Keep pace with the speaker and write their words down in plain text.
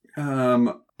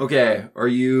Okay, are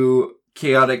you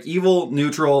chaotic evil,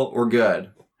 neutral, or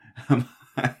good?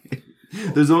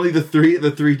 There's only the three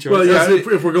choices. Well, yes,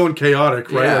 if we're going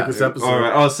chaotic, right? Yeah. Like this episode. All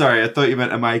right. Oh, sorry. I thought you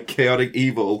meant am I chaotic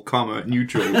evil,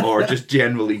 neutral, or just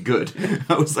generally good?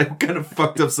 I was like, what kind of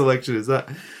fucked up selection is that?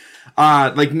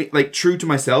 Like true to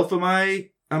myself. Am I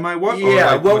what?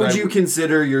 Yeah. What would you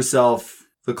consider yourself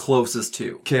the closest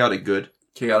to? Chaotic good.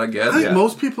 Chaotic good. I think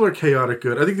most people are chaotic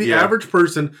good. I think the average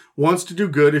person wants to do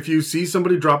good. If you see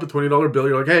somebody drop a $20 bill,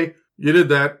 you're like, hey, you did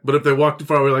that. But if they walk too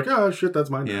far away, like, oh, shit,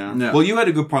 that's mine. Yeah. No. Well, you had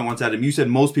a good point once, Adam. You said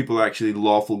most people are actually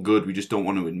lawful good. We just don't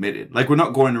want to admit it. Like, we're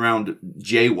not going around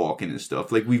jaywalking and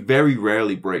stuff. Like, we very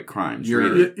rarely break crimes.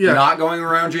 You're not going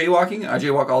around jaywalking? I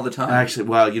jaywalk all the time. Actually,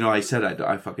 well, I said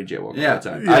I fucking jaywalk all the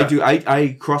time. Yeah. I do.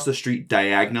 I cross the street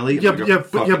diagonally.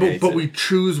 But we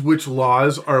choose which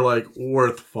laws are, like,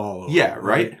 worth following. Yeah,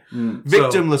 right?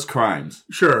 Victimless crimes.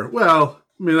 Sure. Well,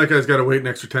 I mean, that guy's got to wait an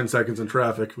extra 10 seconds in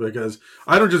traffic because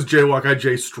I don't just jaywalk, I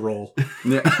jay-stroll.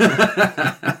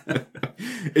 Yeah.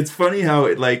 It's funny how,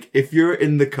 if you're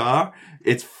in the car,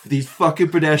 it's these fucking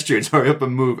pedestrians, hurry up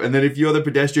and move. And then if you're the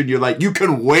pedestrian, you're like, you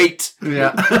can wait.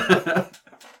 Yeah.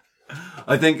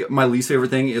 I think my least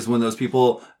favorite thing is when those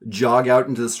people jog out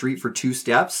into the street for 2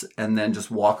 steps and then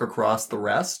just walk across the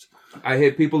rest. I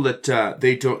hate people that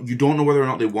you don't know whether or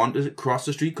not they want to cross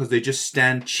the street because they just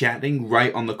stand chatting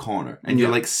right on the corner. And you're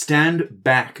like, stand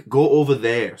back, go over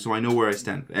there so I know where I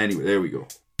stand. Anyway, there we go.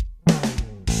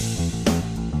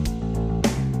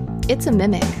 It's a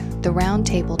Mimic, the round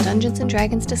table Dungeons &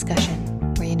 Dragons discussion,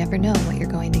 where you never know what you're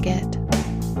going to get.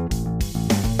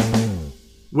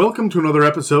 Welcome to another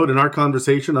episode in our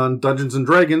conversation on Dungeons &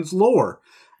 Dragons lore.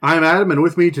 I'm Adam, and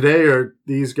with me today are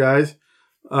these guys.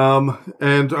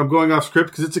 And I'm going off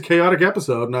script because it's a chaotic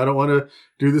episode, and I don't want to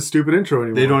do this stupid intro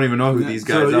anymore. They don't even know who these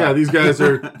guys are. Yeah, these guys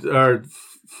are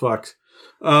fucked.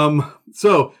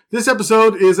 So this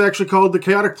episode is actually called The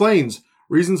Chaotic Planes.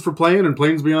 Reasons for Playing and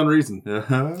Planes Beyond Reason. Yeah,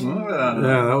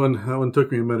 that one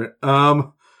took me a minute.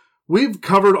 We've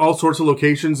covered all sorts of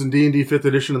locations in D&D 5th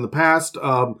edition in the past.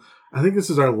 I think this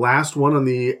is our last one on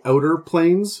the Outer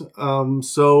Planes.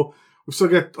 So we've still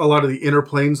got a lot of the Inner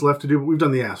Planes left to do, but we've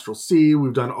done the Astral Sea.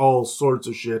 We've done all sorts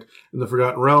of shit in the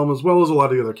Forgotten Realm, as well as a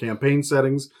lot of the other campaign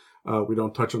settings. We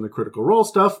don't touch on the Critical Role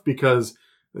stuff because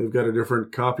they've got a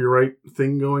different copyright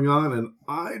thing going on, and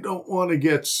I don't want to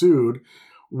get sued.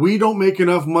 We don't make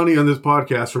enough money on this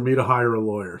podcast for me to hire a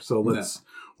lawyer, so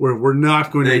we're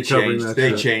not going to be covering that.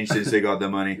 They changed since they got the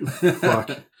money.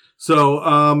 Fuck. So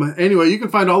anyway, you can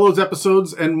find all those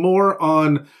episodes and more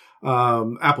on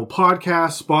Apple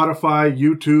Podcasts, Spotify,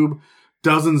 YouTube,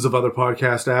 dozens of other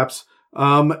podcast apps.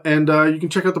 And you can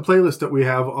check out the playlist that we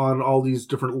have on all these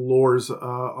different lores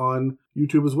on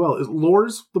YouTube as well. Is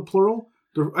lores the plural?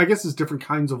 I guess it's different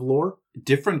kinds of lore.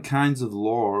 Different kinds of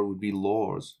lore would be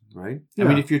laws, right? Yeah. I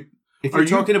mean, if you're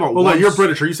talking about... Hold on, you're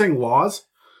British. Are you saying laws?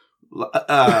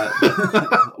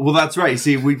 Well, that's right.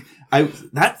 See,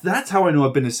 that's how I know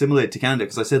I've been assimilated to Canada,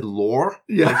 because I said lore.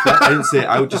 Yeah.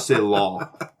 I would just say law.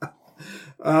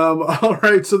 All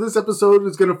right, so this episode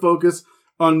is going to focus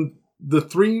on the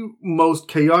 3 most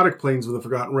chaotic planes of the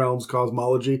Forgotten Realms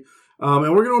cosmology. And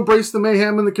we're going to embrace the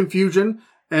mayhem and the confusion,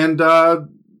 and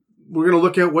we're going to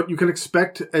look at what you can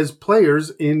expect as players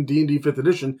in D&D 5th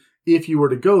edition if you were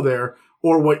to go there,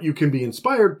 or what you can be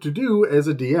inspired to do as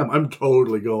a DM. I'm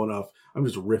totally going off. I'm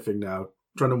just riffing now,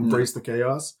 trying to embrace the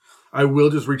chaos. I will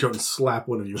just reach out and slap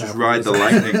one of you. Just ride the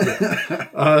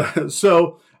lightning.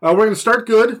 So we're going to start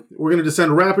good. We're going to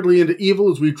descend rapidly into evil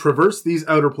as we traverse these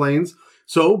outer planes.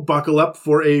 So buckle up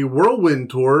for a whirlwind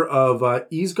tour of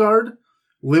Easgard,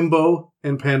 Limbo,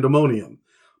 and Pandemonium.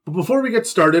 But before we get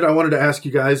started, I wanted to ask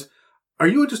you guys, are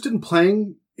you interested in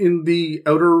playing in the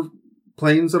outer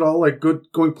planes at all? Like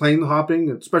going plane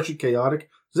hopping, especially chaotic?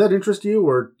 Does that interest you,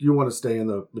 or do you want to stay in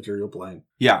the material plane?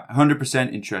 Yeah,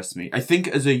 100% interests me. I think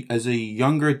as a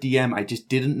younger DM, I just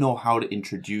didn't know how to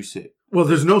introduce it. Well,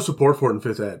 there's no support for it in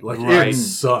 5th ed. Like, right. It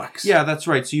sucks. Yeah, that's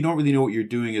right. So you don't really know what you're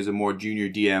doing as a more junior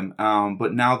DM.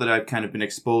 But now that I've kind of been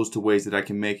exposed to ways that I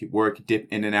can make it work, dip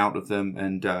in and out of them,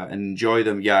 and enjoy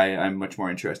them, I'm much more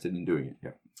interested in doing it.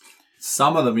 Yeah.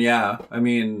 Some of them, yeah. I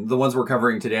mean, the ones we're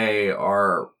covering today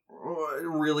are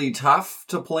really tough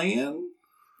to play in.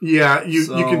 Yeah, you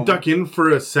can duck in for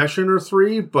a session or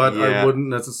 3, but I wouldn't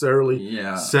necessarily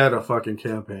set a fucking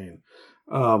campaign.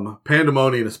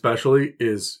 Pandemonium especially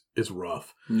is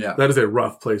rough. Yeah. That is a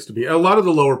rough place to be. A lot of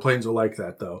the lower planes are like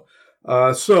that, though.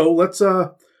 So let's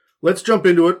jump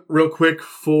into it real quick.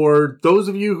 For those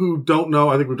of you who don't know,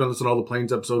 I think we've done this in all the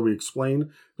planes episode. We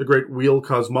explain the Great Wheel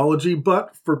cosmology,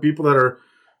 but for people that are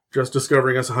just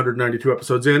discovering us 192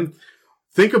 episodes in,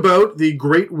 think about the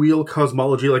Great Wheel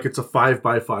cosmology like it's a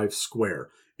 5x5 square.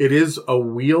 It is a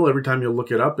wheel. Every time you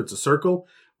look it up, it's a circle.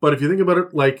 But if you think about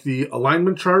it like the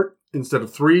alignment chart, instead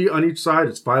of 3 on each side,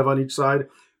 it's 5 on each side,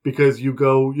 because you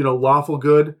go, lawful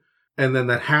good, and then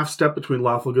that half step between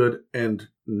lawful good and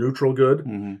neutral good,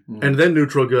 and then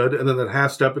neutral good, and then that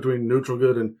half step between neutral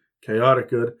good and chaotic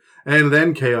good, and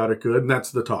then chaotic good, and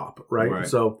that's the top, right?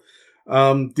 So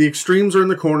the extremes are in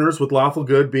the corners, with lawful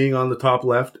good being on the top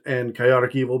left and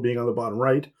chaotic evil being on the bottom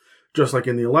right, just like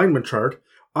in the alignment chart.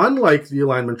 Unlike the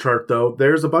alignment chart, though,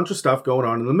 there's a bunch of stuff going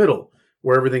on in the middle,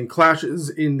 where everything clashes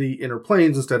in the inner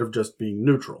planes instead of just being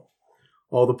neutral.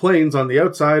 All the planes on the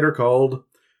outside are called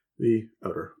the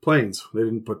outer planes. They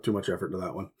didn't put too much effort into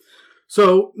that one.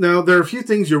 So now there are a few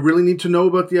things you really need to know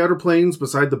about the outer planes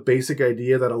beside the basic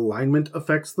idea that alignment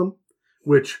affects them,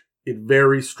 which it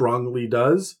very strongly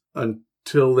does,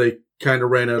 until they kind of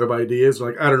ran out of ideas.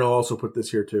 Like, I don't know, I'll also put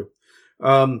this here too.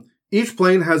 Each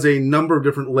plane has a number of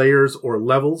different layers or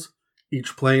levels.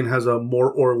 Each plane has a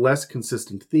more or less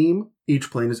consistent theme.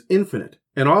 Each plane is infinite.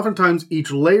 And oftentimes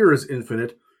each layer is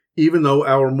infinite, even though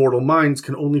our mortal minds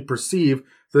can only perceive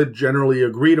the generally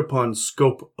agreed upon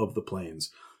scope of the planes.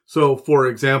 So, for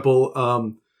example,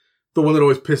 the one that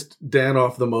always pissed Dan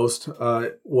off the most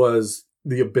was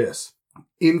the abyss.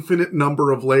 Infinite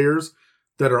number of layers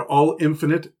that are all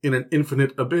infinite in an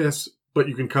infinite abyss, but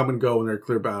you can come and go and there are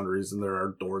clear boundaries and there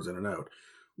are doors in and out.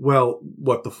 Well,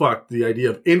 what the fuck? The idea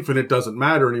of infinite doesn't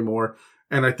matter anymore.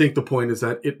 And I think the point is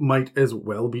that it might as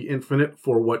well be infinite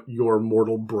for what your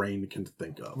mortal brain can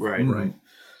think of. Right.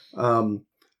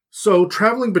 So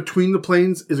traveling between the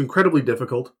planes is incredibly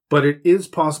difficult, but it is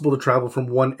possible to travel from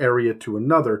one area to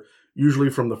another, usually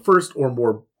from the first or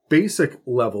more basic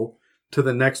level to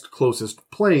the next closest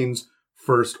plane's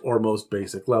first or most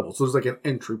basic level. So there's like an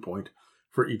entry point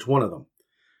for each one of them.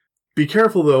 Be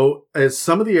careful, though, as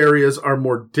some of the areas are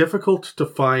more difficult to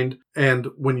find, and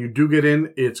when you do get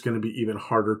in, it's going to be even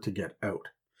harder to get out.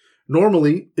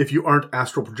 Normally, if you aren't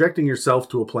astral projecting yourself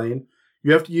to a plane,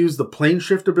 you have to use the plane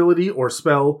shift ability or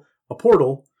spell, a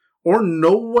portal, or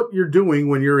know what you're doing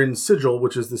when you're in Sigil,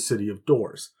 which is the City of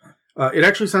Doors. It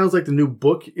actually sounds like the new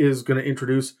book is going to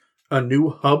introduce a new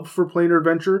hub for planar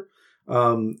adventure.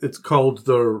 It's called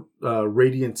the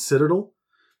Radiant Citadel.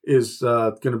 Is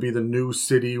going to be the new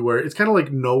city where it's kind of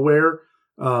like Nowhere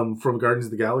from Guardians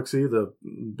of the Galaxy, the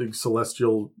big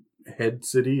celestial head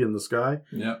city in the sky.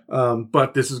 Yeah.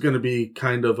 But this is going to be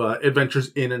kind of adventures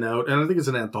in and out. And I think it's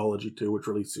an anthology too, which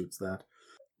really suits that.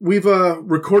 We've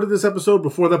recorded this episode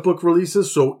before that book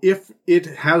releases. So if it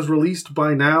has released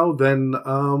by now, then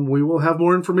we will have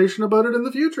more information about it in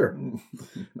the future.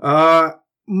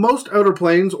 Most outer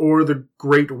planes, or the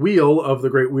Great Wheel of the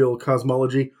Great Wheel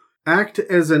cosmology, act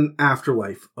as an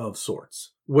afterlife of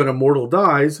sorts. When a mortal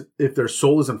dies, if their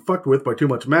soul isn't fucked with by too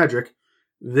much magic,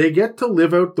 they get to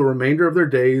live out the remainder of their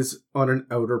days on an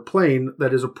outer plane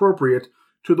that is appropriate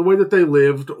to the way that they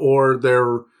lived, or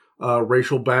their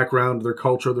racial background, their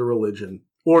culture, their religion,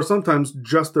 or sometimes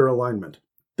just their alignment.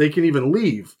 They can even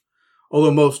leave, although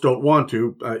most don't want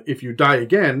to. If you die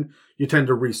again, you tend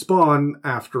to respawn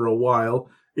after a while.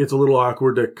 It's a little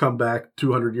awkward to come back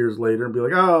 200 years later and be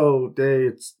like, oh, hey,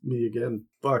 it's me again.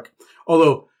 Fuck.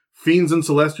 Although fiends and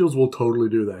celestials will totally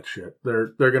do that shit.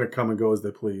 They're going to come and go as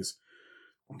they please.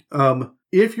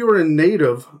 If you're a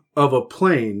native of a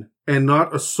plane and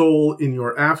not a soul in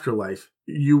your afterlife,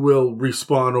 you will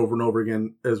respawn over and over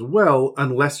again as well,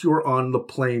 unless you're on the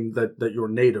plane that you're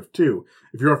native to.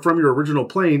 If you're from your original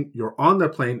plane, you're on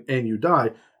that plane and you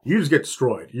die, you just get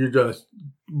destroyed. You just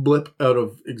blip out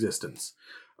of existence.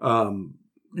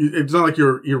 It's not like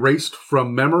you're erased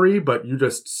from memory, but you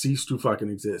just cease to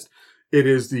fucking exist. It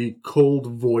is the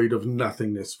cold void of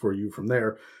nothingness for you from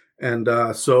there. And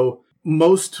so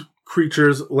most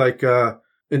creatures like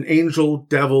an angel,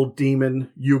 devil,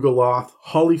 demon, Yugoloth,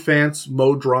 Holophants,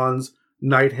 Modrons,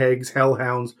 Nighthags,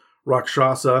 Hellhounds,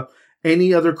 Rakshasa,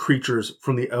 any other creatures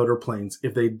from the outer planes,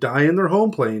 if they die in their home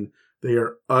plane, they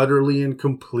are utterly and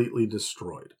completely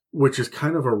destroyed, which is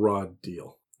kind of a raw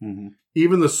deal. Mm-hmm.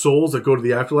 Even the souls that go to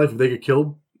the afterlife, if they get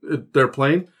killed at their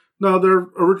plane, no, their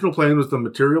original plane was the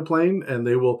material plane, and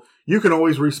you can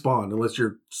always respawn unless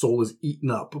your soul is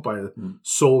eaten up by a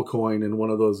soul coin in one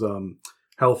of those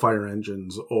Hellfire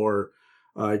engines, or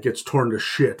it gets torn to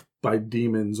shit by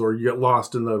demons, or you get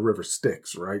lost in the river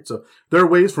Styx, right? So there are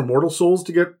ways for mortal souls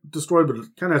to get destroyed, but it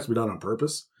kind of has to be done on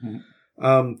purpose.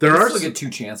 Mm-hmm. There are still get 2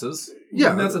 chances.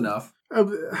 Yeah, that's enough.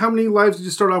 How many lives did you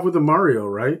start off with in Mario,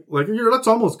 right? Like, that's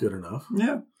almost good enough.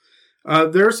 Yeah.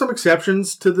 There are some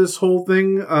exceptions to this whole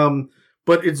thing,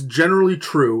 but it's generally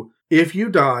true. If you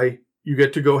die, you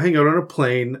get to go hang out on a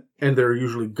plane, and there are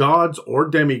usually gods or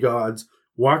demigods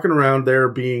walking around there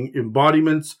being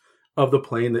embodiments of the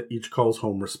plane that each calls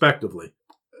home respectively.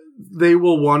 They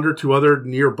will wander to other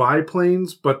nearby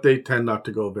planes, but they tend not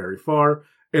to go very far,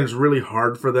 and it's really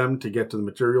hard for them to get to the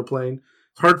material plane.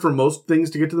 It's hard for most things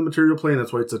to get to the material plane.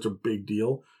 That's why it's such a big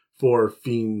deal for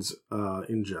fiends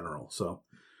in general. So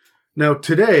now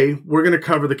today we're going to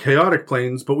cover the chaotic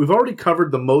planes, but we've already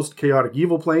covered the most chaotic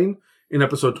evil plane in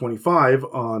episode 25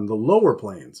 on the lower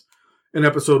planes. In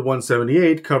episode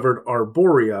 178 covered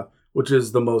Arborea, which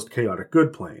is the most chaotic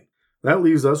good plane. That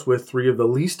leaves us with 3 of the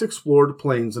least explored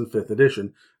planes in 5th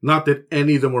edition. Not that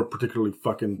any of them were particularly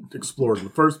fucking explored in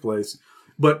the first place,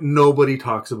 but nobody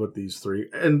talks about these 3.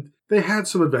 And they had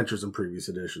some adventures in previous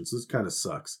editions. This kind of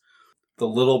sucks. The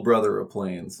little brother of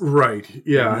planes. Right.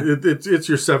 Yeah. It's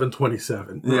your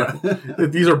 727. Yeah.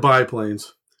 Right. These are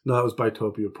biplanes. No, that was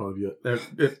Bitopia, probably.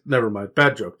 Never mind.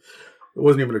 Bad joke. It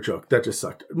wasn't even a joke. That just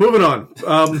sucked. Moving on.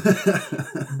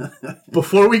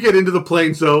 Before we get into the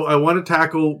planes, though, I want to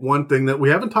tackle one thing that we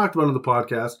haven't talked about on the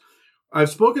podcast. I've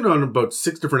spoken on about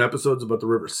 6 different episodes about the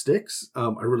River Styx.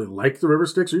 I really like the River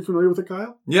Styx. Are you familiar with it,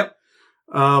 Kyle? Yep.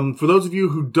 For those of you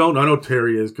who don't, I know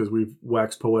Terry is because we've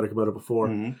waxed poetic about it before.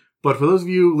 Mm-hmm. But for those of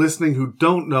you listening who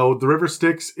don't know, the River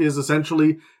Styx is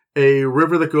essentially a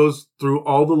river that goes through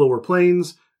all the lower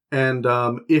planes. And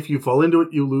if you fall into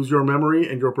it, you lose your memory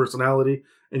and your personality,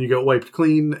 and you get wiped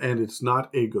clean, and it's not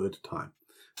a good time.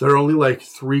 There are only like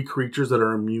 3 creatures that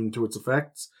are immune to its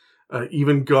effects.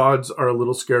 Even gods are a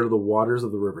little scared of the waters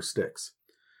of the River Styx.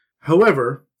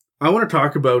 However, I want to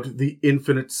talk about the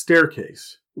Infinite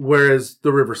Staircase. Whereas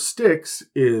the River Styx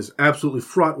is absolutely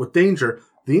fraught with danger,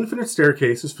 the Infinite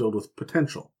Staircase is filled with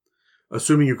potential.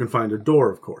 Assuming you can find a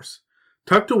door, of course.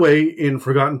 Tucked away in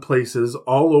forgotten places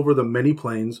all over the many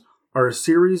planes are a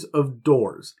series of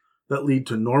doors that lead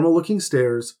to normal-looking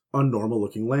stairs on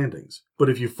normal-looking landings. But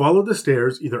if you follow the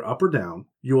stairs either up or down,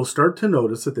 you will start to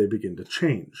notice that they begin to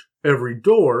change. Every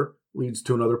door leads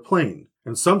to another plane,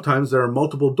 and sometimes there are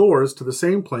multiple doors to the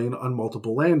same plane on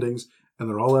multiple landings, and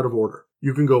they're all out of order.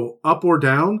 You can go up or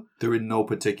down. They're in no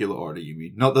particular order, you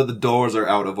mean? Not that the doors are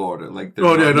out of order. Like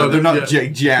they're not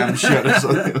jammed shut or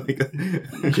something like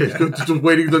that. Yeah, just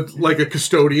waiting like a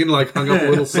custodian, like hung up a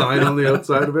little sign on the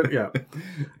outside of it.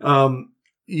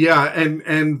 Yeah.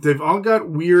 And they've all got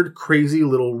weird, crazy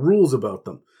little rules about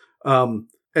them.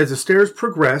 As the stairs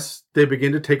progress, they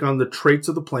begin to take on the traits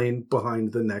of the plane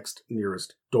behind the next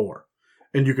nearest door.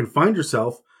 And you can find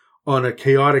yourself on a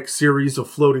chaotic series of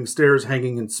floating stairs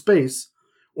hanging in space,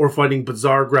 or fighting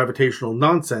bizarre gravitational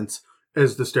nonsense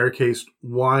as the staircase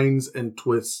winds and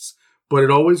twists, but it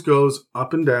always goes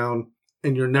up and down,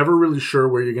 and you're never really sure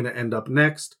where you're going to end up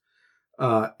next.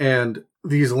 And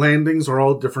these landings are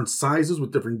all different sizes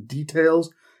with different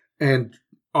details, and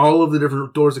all of the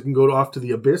different doors that can go off to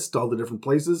the abyss, to all the different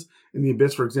places in the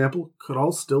abyss, for example, could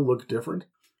all still look different,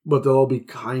 but they'll all be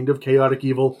kind of chaotic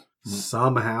evil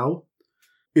somehow.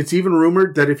 It's even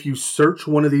rumored that if you search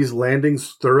one of these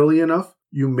landings thoroughly enough,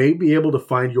 you may be able to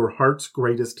find your heart's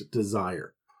greatest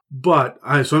desire. But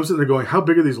I'm sitting there going, how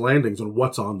big are these landings and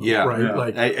what's on them? Yeah, right. Yeah.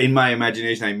 Like in my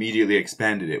imagination, I immediately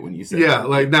expanded it when you said. Yeah, that.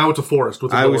 Like now it's a forest.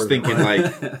 I was thinking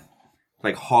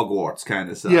like Hogwarts kind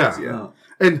of size. Yeah,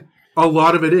 and a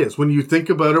lot of it is when you think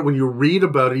about it, when you read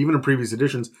about it, even in previous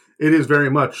editions, it is very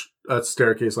much a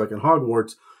staircase like in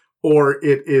Hogwarts. Or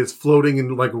it is floating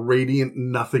in like radiant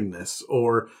nothingness,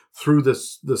 or through the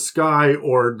sky,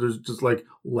 or there's just like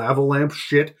lava lamp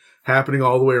shit happening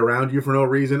all the way around you for no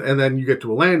reason. And then you get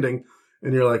to a landing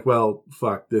and you're like, well,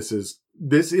 fuck, this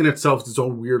in itself is its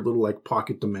own weird little like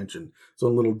pocket dimension, its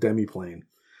own little demi-plane.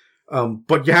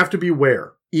 But you have to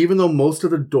beware. Even though most of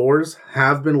the doors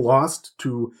have been lost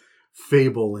to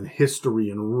fable and history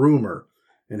and rumor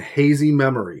and hazy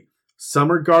memory,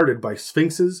 some are guarded by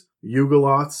sphinxes,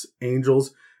 Yugoloths,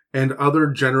 angels, and other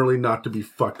generally not to be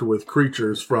fucked with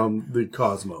creatures from the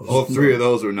cosmos. All 3 of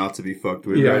those were not to be fucked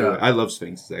with. Yeah. I love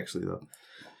sphinxes, actually, though.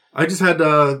 I just had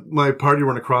my party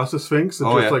run across a sphinx and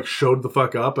like showed the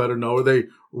fuck up out of nowhere. They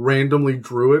randomly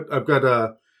drew it. I've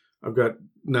got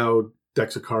now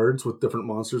decks of cards with different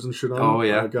monsters and shit on them. Oh,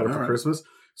 yeah. I got it for Christmas.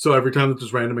 So every time that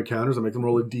there's random encounters, I make them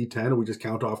roll a d10 and we just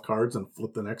count off cards and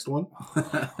flip the next one.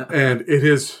 And it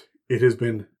has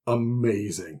been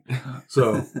amazing.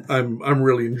 So I'm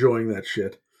really enjoying that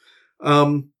shit.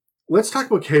 Let's talk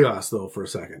about chaos though for a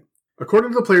second.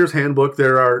 According to the player's handbook,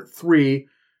 there are 3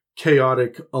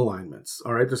 chaotic alignments.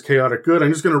 All right, there's chaotic good.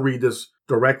 I'm just going to read this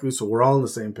directly so we're all on the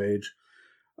same page.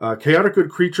 Chaotic good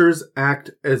creatures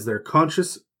act as their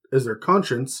conscience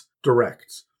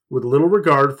directs, with little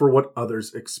regard for what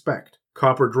others expect.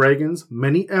 copper dragons,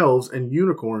 many elves, and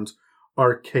unicorns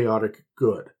are chaotic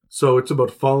good. So it's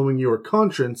about following your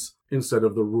conscience instead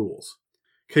of the rules.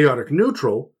 Chaotic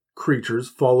neutral creatures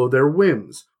follow their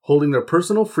whims, holding their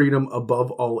personal freedom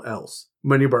above all else.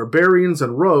 Many barbarians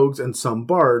and rogues and some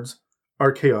bards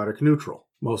are chaotic neutral.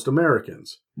 Most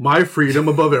Americans. My freedom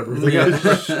above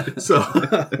everything. So,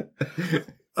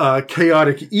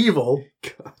 chaotic evil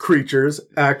creatures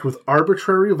act with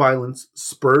arbitrary violence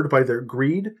spurred by their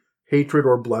greed, hatred,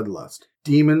 or bloodlust.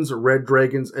 Demons, red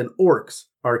dragons, and orcs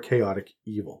are chaotic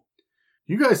evil.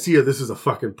 You guys see how this is a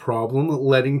fucking problem,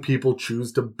 letting people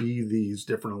choose to be these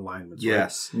different alignments.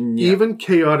 Yes. Right? Yeah. Even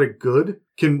chaotic good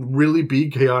can really be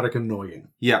chaotic annoying.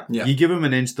 Yeah. You give them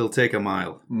an inch, they'll take a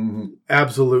mile. Mm-hmm.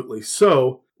 Absolutely.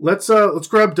 So let's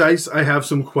grab dice. I have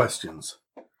some questions.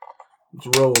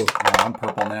 Let's roll. Oh, I'm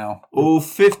purple now. Oh,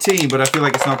 15, but I feel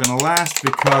like it's not going to last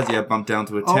because you bumped down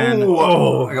to a 10.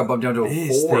 I got bumped down to a 4.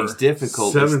 This thing's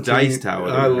difficult. 17. This dice tower.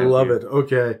 I love it.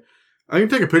 Okay. I can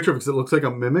take a picture of it because it looks like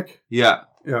a mimic. Yeah.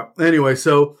 Yeah. Anyway,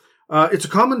 so it's a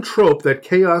common trope that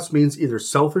chaos means either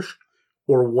selfish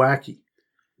or wacky.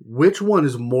 Which one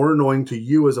is more annoying to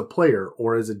you as a player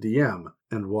or as a DM,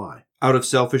 and why? Out of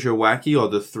selfish or wacky, or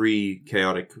the 3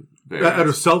 chaotic variants? Out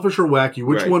of selfish or wacky,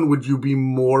 which Right. one would you be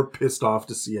more pissed off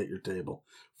to see at your table?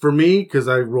 For me, because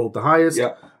I rolled the highest,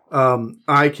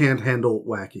 I can't handle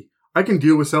wacky. I can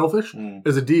deal with selfish.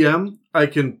 As a DM,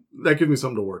 that gives me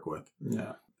something to work with.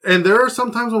 Yeah. And there are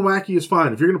some times when wacky is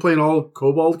fine. If you're going to play an all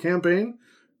kobold campaign,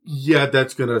 yeah,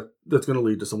 that's gonna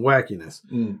lead to some wackiness.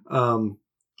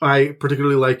 I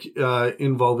particularly like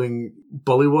involving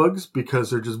bullywugs because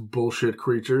they're just bullshit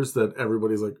creatures that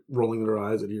everybody's like rolling their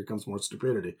eyes at. Here comes more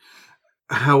stupidity.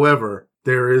 However,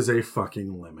 there is a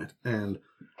fucking limit, and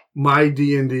my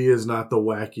D&D is not the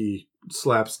wacky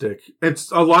slapstick.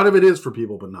 It's a lot of it is for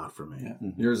people, but not for me. Yeah.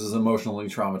 Yours is emotionally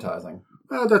traumatizing.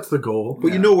 That's the goal.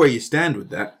 Well, you know where you stand with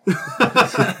that.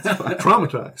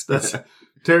 Traumatized.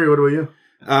 Terry, what about you?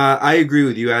 I agree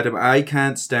with you, Adam. I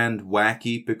can't stand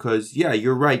wacky because, yeah,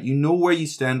 you're right. You know where you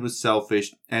stand with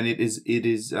selfish, and it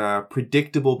is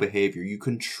predictable behavior. You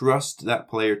can trust that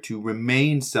player to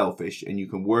remain selfish, and you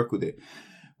can work with it.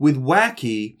 With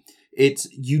wacky, it's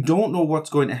you don't know what's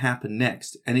going to happen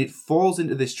next, and it falls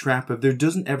into this trap of there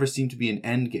doesn't ever seem to be an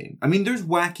end game. I mean, there's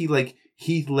wacky like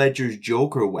Heath Ledger's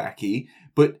Joker wacky,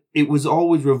 but it was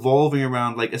always revolving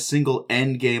around like a single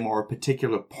end game or a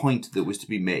particular point that was to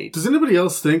be made. Does anybody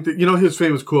else think that, you know his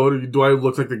famous quote, do I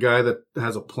look like the guy that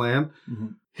has a plan? Mm-hmm.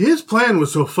 His plan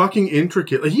was so fucking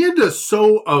intricate. Like, he had to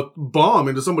sew a bomb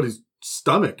into somebody's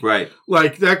stomach. Right.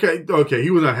 Like, that guy, okay,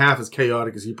 he was not half as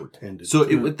chaotic as he pretended. So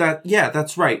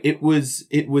that's right. It was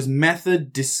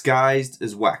method disguised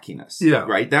as wackiness. Yeah.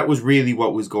 Right? That was really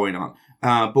what was going on.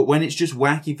 But when it's just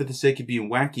wacky for the sake of being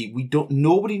wacky,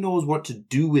 nobody knows what to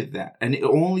do with that. And it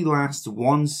only lasts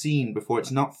one scene before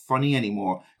it's not funny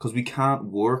anymore because we can't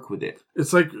work with it.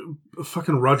 It's like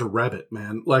fucking Roger Rabbit,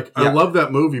 man. Like, yeah. I love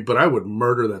that movie, but I would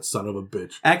murder that son of a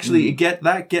bitch. Actually,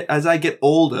 as I get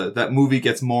older, that movie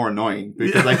gets more annoying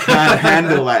because I can't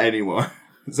handle that anymore.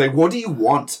 It's like, what do you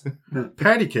want?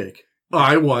 Patty cake. Oh,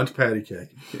 I want patty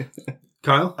cake.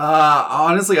 Kyle?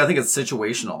 Honestly, I think it's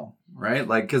situational. Right?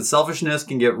 Like, because selfishness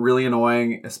can get really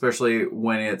annoying, especially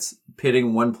when it's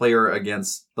pitting one player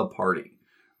against the party,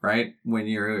 right? When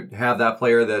you have that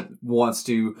player that wants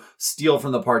to steal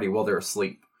from the party while they're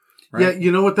asleep. Right? Yeah,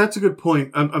 you know what? That's a good point.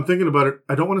 I'm thinking about it.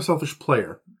 I don't want a selfish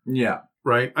player. Yeah.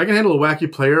 Right? I can handle a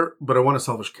wacky player, but I want a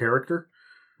selfish character.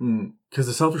 Because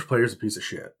the selfish player is a piece of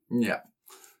shit. Yeah.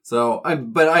 So,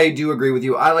 but I do agree with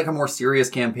you. I like a more serious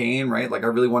campaign, right? Like, I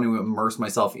really want to immerse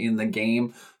myself in the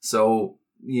game. So,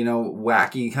 you know,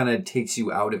 wacky kind of takes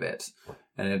you out of it.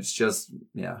 And it's just,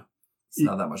 it's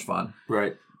not that much fun.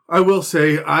 Right. I will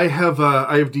say I have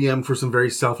DM'd for some very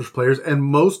selfish players, and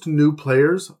most new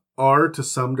players are to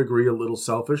some degree a little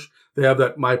selfish. They have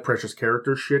that my precious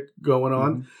character shit going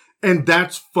on. And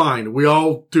that's fine. We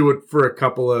all do it for a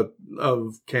couple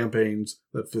of campaigns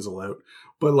that fizzle out.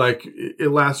 But like, it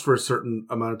lasts for a certain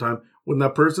amount of time. When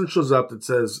that person shows up that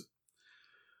says,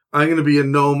 I'm going to be a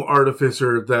gnome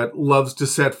artificer that loves to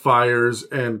set fires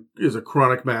and is a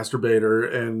chronic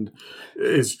masturbator and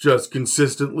is just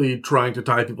consistently trying to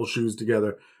tie people's shoes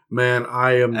together. Man,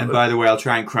 I am... And by the way, I'll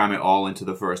try and cram it all into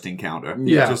the first encounter.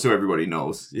 Yeah. Just so everybody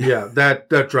knows. Yeah, that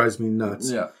drives me nuts.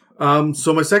 Yeah.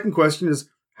 So my second question is,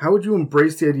 how would you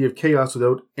embrace the idea of chaos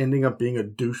without ending up being a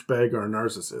douchebag or a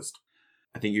narcissist?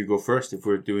 I think you go first if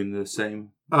we're doing the same.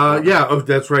 Yeah, oh,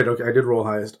 that's right. Okay, I did roll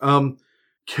highest.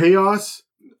 Chaos...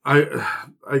 I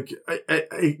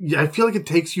feel like it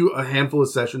takes you a handful of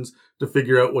sessions to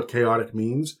figure out what chaotic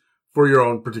means. for your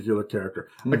own particular character.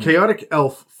 A chaotic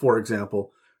elf, for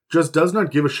example, just does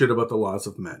not give a shit about the laws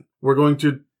of men. We're going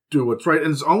to do what's right.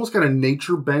 And it's almost got a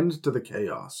nature bend to the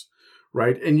chaos,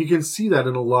 right? And you can see that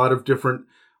in a lot of different,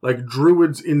 like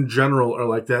druids in general are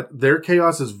like that. Their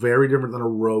chaos is very different than a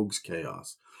rogue's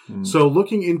chaos. So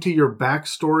looking into your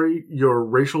backstory, your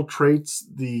racial traits,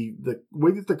 the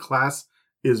way that the class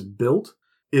is built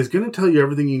is going to tell you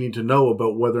everything you need to know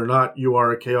about whether or not you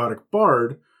are a chaotic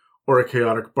bard or a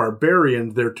chaotic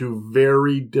barbarian. They're two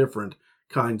very different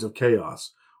kinds of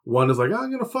chaos. One is like,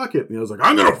 I'm going to fuck it. And the other's like,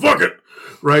 I'm going to fuck it.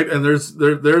 Right? And there's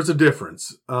a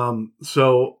difference.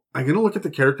 So I'm going to look at the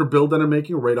character build that I'm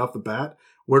making right off the bat.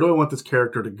 Where do I want this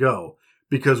character to go?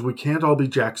 Because we can't all be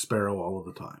Jack Sparrow all of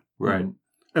the time. Right.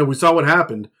 And we saw what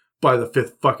happened by the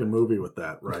 5th fucking movie with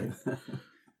that, right?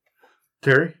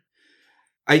 Terry?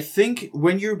 I think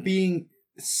when you're being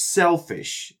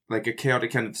selfish, like a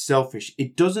chaotic kind of selfish,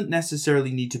 it doesn't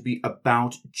necessarily need to be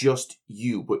about just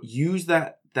you, but use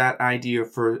that idea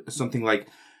for something like,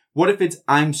 what if it's,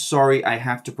 I'm sorry I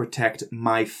have to protect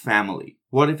my family?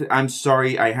 What if I'm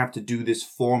sorry I have to do this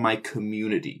for my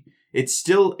community? It's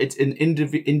an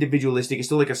individualistic, it's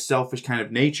still like a selfish kind of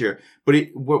nature, but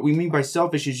what we mean by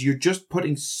selfish is you're just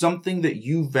putting something that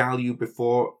you value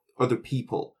before other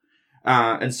people.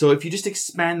 And so if you just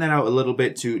expand that out a little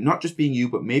bit to not just being you,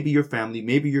 but maybe your family,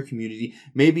 maybe your community,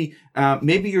 maybe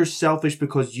you're selfish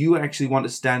because you actually want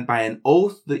to stand by an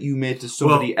oath that you made to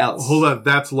somebody else. Hold on,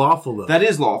 that's lawful though. That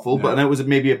is lawful, but that was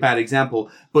maybe a bad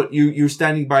example. But you're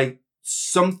standing by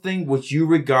something which you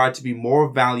regard to be more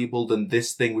valuable than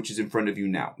this thing which is in front of you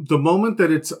now. The moment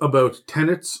that it's about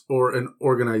tenets or an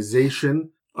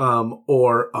organization,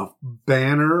 or a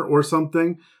banner or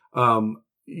something,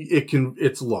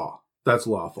 it's law. That's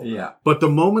lawful. Yeah. But the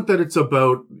moment that it's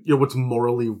about, what's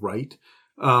morally right,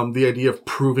 the idea of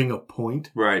proving a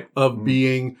point, right, of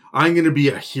being, I'm going to be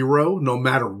a hero no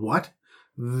matter what,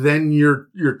 then you're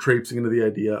traipsing into the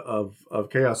idea of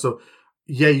chaos. So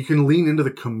yeah, you can lean into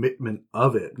the commitment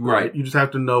of it. Right. You just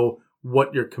have to know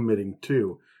what you're committing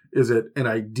to. Is it an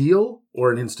ideal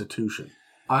or an institution?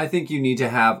 I think you need to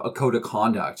have a code of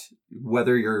conduct,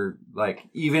 whether you're like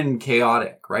even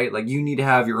chaotic, right? Like you need to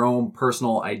have your own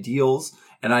personal ideals.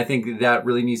 And I think that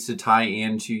really needs to tie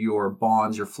into your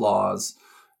bonds, your flaws,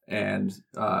 and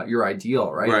your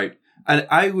ideal, right? Right. And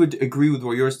I would agree with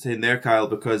what you're saying there, Kyle,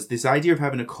 because this idea of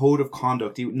having a code of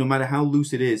conduct, no matter how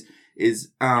loose it is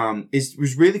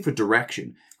really for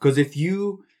direction. Because if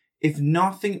you're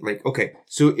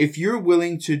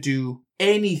willing to do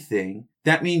anything,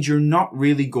 that means you're not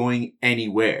really going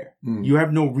anywhere. You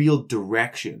have no real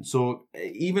direction. So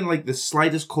even like the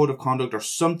slightest code of conduct or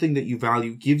something that you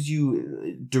value gives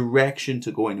you direction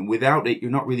to go in. And without it,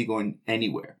 you're not really going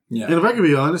anywhere. Yeah. And if I can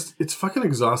be honest, it's fucking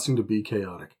exhausting to be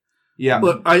chaotic. Yeah.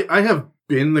 Look, I have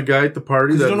been the guy at the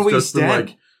party that's just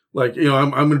been like, I'm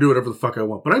going to do whatever the fuck I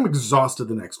want, but I'm exhausted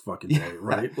the next fucking day,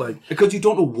 right? Like, because you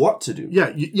don't know what to do.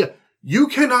 Yeah. You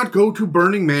cannot go to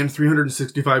Burning Man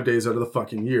 365 days out of the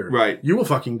fucking year. Right. You will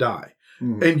fucking die.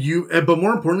 But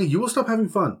more importantly, you will stop having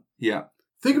fun. Yeah.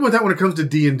 Think about that when it comes to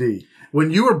D&D.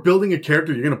 When you are building a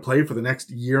character you're going to play for the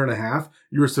next year and a half,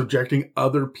 you are subjecting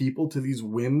other people to these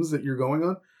whims that you're going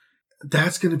on.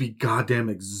 That's going to be goddamn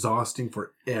exhausting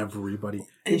for everybody,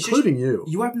 including you.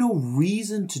 You have no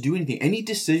reason to do anything. Any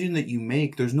decision that you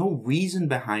make, there's no reason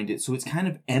behind it, so it's kind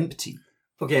of empty.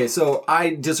 Okay, so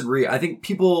I disagree. I think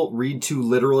people read too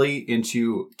literally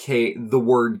into the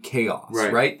word chaos,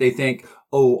 right? They think,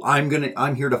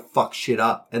 I'm here to fuck shit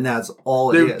up, and that's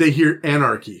all it is. They hear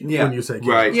anarchy when you say chaos.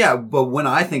 Right. Yeah, but when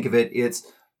I think of it, it's,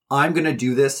 I'm going to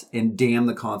do this and damn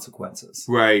the consequences.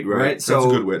 Right. That's a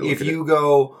good way to look at it. If you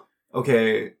go,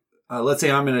 okay, let's say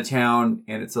I'm in a town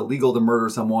and it's illegal to murder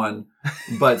someone,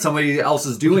 but somebody else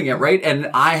is doing it, right?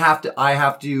 And I have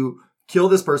to kill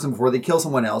this person before they kill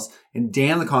someone else, and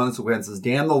damn the consequences,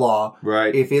 damn the law.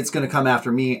 Right. If it's going to come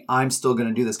after me, I'm still going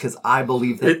to do this because I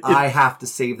believe that I have to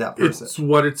save that person. It's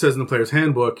what it says in the player's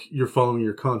handbook. You're following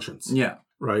your conscience. Yeah.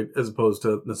 Right? As opposed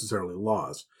to necessarily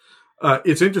laws.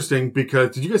 It's interesting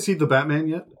because, did you guys see The Batman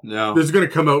yet? No. This is going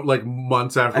to come out like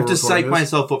months after. I have to psych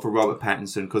myself up for Robert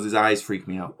Pattinson because his eyes freak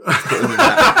me out.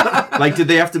 Like, did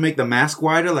they have to make the mask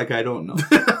wider? Like, I don't know.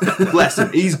 Bless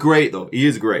him. He's great, though. He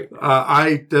is great.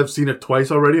 I have seen it twice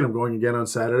already, and I'm going again on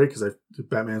Saturday because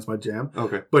Batman's my jam.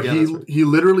 Okay. But he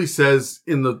literally says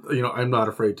in the, I'm not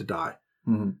afraid to die.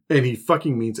 Mm-hmm. And he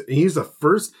fucking means it. And he's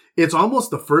it's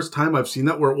almost the first time I've seen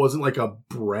that where it wasn't like a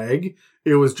brag.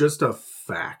 It was just a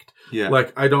fact. Yeah.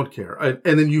 Like, I don't care.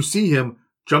 And then you see him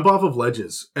jump off of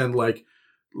ledges and like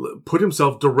put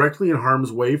himself directly in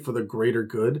harm's way for the greater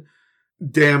good.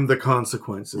 damn the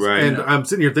consequences. Right. And I'm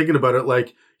sitting here thinking about it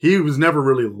like, he was never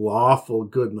really lawful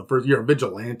good in the first. You're a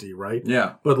vigilante, right?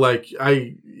 Yeah. But like,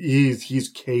 he's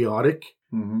chaotic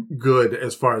Mm-hmm. good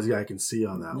as far as the eye can see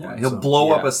on that Yeah, one. he'll So,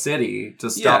 blow up yeah. a city to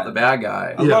stop Yeah. the bad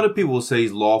guy. A lot of people will say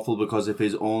he's lawful because of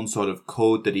his own sort of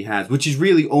code that he has, which is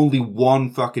really only one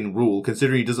fucking rule,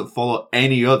 considering he doesn't follow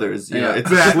any others. You know, it's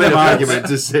a slim argument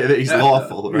to say that he's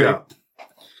lawful, right?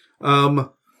 Yeah.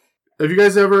 Have you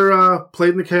guys ever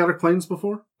played in the Chaotic Planes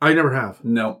before? I never have.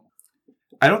 No.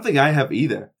 I don't think I have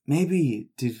either. Maybe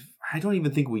I don't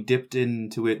even think we dipped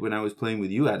into it when I was playing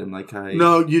with you, Adam.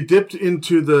 No, you dipped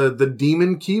into the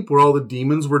demon keep where all the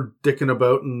demons were dicking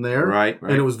about in there. Right.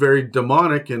 And it was very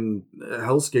demonic and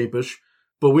hellscapish,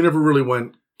 but we never really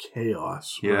went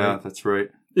chaos. Yeah, right? that's right.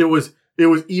 It was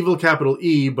evil capital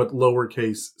E, but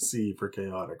lowercase c for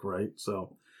chaotic, right?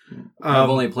 So I've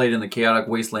only played in the chaotic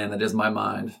wasteland that is my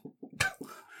mind.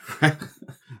 I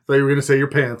thought you were going to say your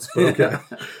pants, but okay.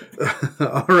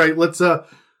 All right,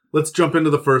 let's jump into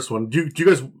the first one. Do you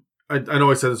guys? I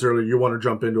know I said this earlier. You want to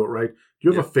jump into it, right? Do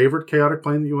you have a favorite chaotic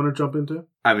plane that you want to jump into?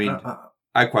 I mean,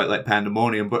 I quite like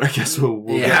Pandemonium, but I guess we'll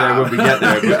get Yeah. there when we get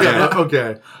there. But yeah.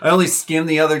 Okay. I only skimmed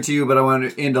the other two, but I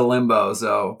went into Limbo,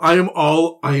 so I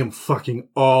am fucking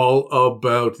all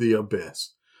about the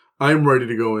Abyss. I'm ready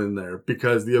to go in there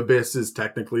because the Abyss is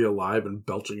technically alive and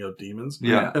belching out demons.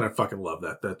 Yeah. And I fucking love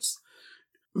that.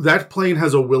 That plane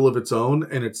has a will of its own,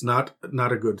 and it's not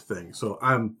a good thing. So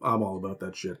I'm all about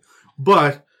that shit.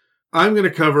 But I'm going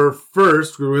to cover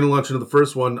first, we're going to launch into the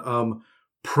first one,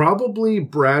 probably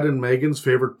Brad and Megan's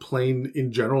favorite plane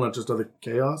in general, not just other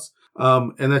chaos,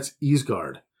 and that's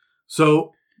Easegard.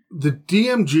 So the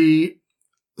DMG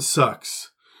sucks.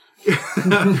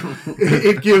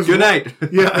 It gives Good night.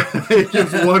 Yeah, it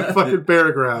gives one fucking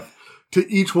paragraph to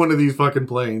each one of these fucking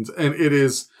planes, and it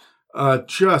is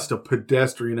just a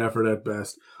pedestrian effort at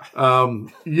best.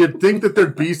 You'd think that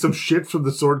there'd be some shit from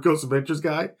the Sword Coast Adventures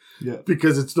guy,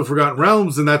 because it's the Forgotten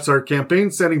Realms, and that's our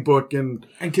campaign setting book. And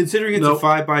considering it's a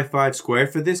 5x5 square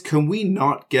for this, can we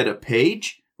not get a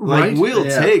page? Right? We'll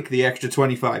take the extra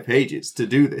 25 pages to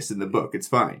do this in the book. It's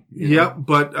fine. Yeah,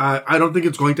 but I don't think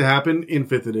it's going to happen in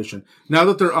 5th edition. Now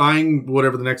that they're eyeing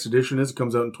whatever the next edition is, it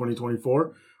comes out in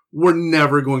 2024, we're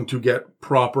never going to get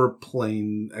proper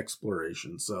plane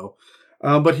exploration. So,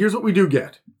 but here's what we do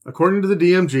get. According to the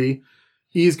DMG,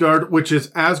 Easegard, which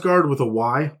is Asgard with a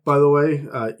Y, by the way,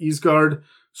 Easegard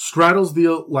straddles the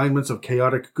alignments of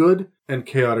chaotic good and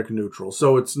chaotic neutral.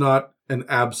 So it's not an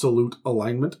absolute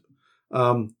alignment.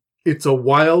 It's a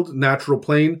wild, natural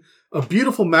plain of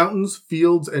beautiful mountains,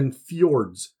 fields, and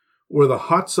fjords, where the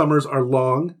hot summers are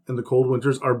long and the cold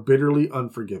winters are bitterly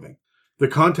unforgiving. The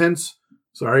continents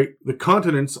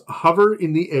hover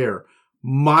in the air,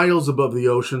 miles above the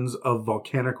oceans of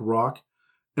volcanic rock,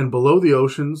 and below the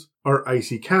oceans are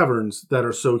icy caverns that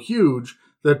are so huge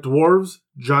that dwarves,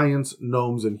 giants,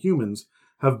 gnomes, and humans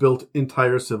have built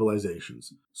entire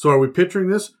civilizations. So are we picturing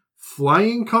this?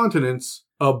 Flying continents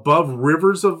above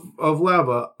rivers of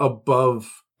lava,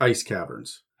 above ice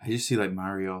caverns. I just see like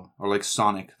Mario or like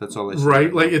Sonic. That's all I see.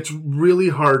 Right? Like, it's really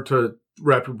hard to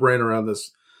wrap your brain around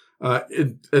this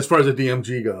as far as the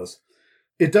DMG goes.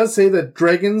 It does say that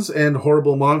dragons and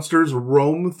horrible monsters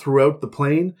roam throughout the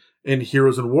plane, and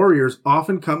heroes and warriors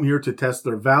often come here to test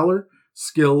their valor,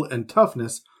 skill, and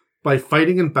toughness by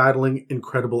fighting and battling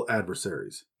incredible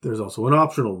adversaries. There's also an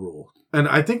optional rule. And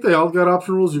I think they all got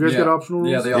optional rules. You guys got optional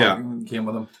rules? Yeah, they all came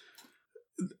with them.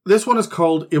 This one is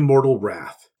called Immortal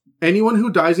Wrath. Anyone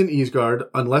who dies in Easegard,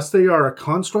 unless they are a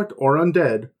construct or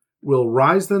undead, will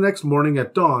rise the next morning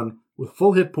at dawn with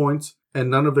full hit points and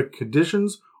none of the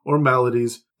conditions or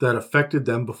maladies that affected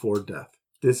them before death.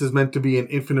 This is meant to be an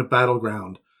infinite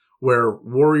battleground where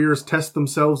warriors test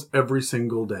themselves every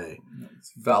single day.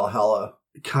 It's Valhalla.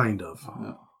 Kind of.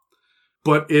 Oh.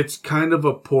 But it's kind of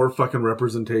a poor fucking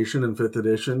representation in 5th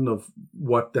edition of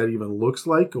what that even looks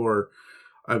like, or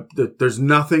there's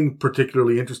nothing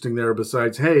particularly interesting there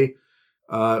besides, hey,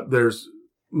 there's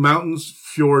mountains,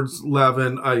 fjords, lava,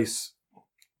 and ice,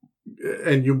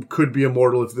 and you could be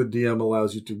immortal if the DM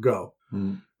allows you to go.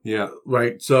 Yeah.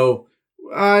 Right? So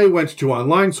I went to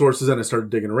online sources and I started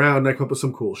digging around and I come up with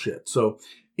some cool shit. So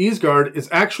Easegard is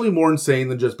actually more insane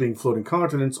than just being floating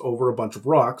continents over a bunch of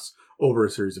rocks over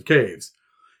a series of caves.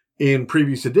 In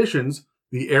previous editions,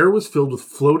 the air was filled with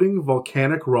floating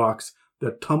volcanic rocks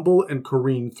that tumble and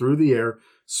careen through the air,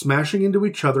 smashing into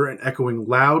each other and echoing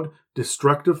loud,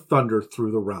 destructive thunder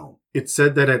through the realm. It's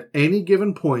said that at any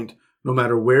given point, no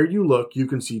matter where you look, you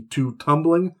can see two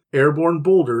tumbling, airborne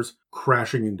boulders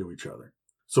crashing into each other.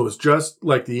 So it's just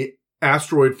like the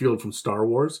asteroid field from Star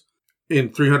Wars. in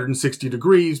 360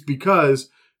 degrees because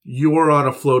you're on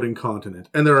a floating continent.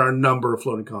 And there are a number of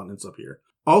floating continents up here.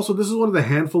 Also, this is one of the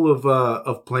handful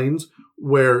of planes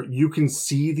where you can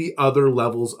see the other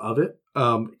levels of it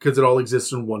because it all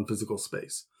exists in one physical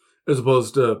space, as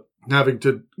opposed to having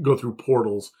to go through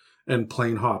portals and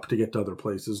plane hop to get to other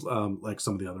places like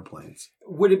some of the other planes.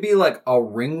 Would it be like a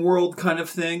ring world kind of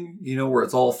thing, where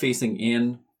it's all facing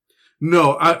in?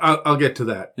 No, I'll get to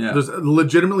that. Yeah. There's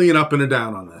legitimately an up and a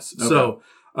down on this. Okay. So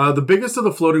the biggest of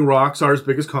the floating rocks are as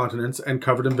big as continents and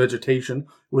covered in vegetation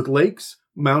with lakes,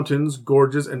 mountains,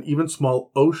 gorges, and even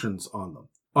small oceans on them.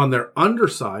 On their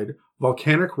underside,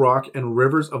 volcanic rock and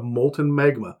rivers of molten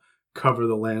magma cover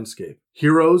the landscape.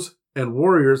 Heroes and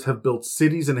warriors have built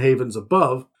cities and havens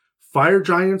above. Fire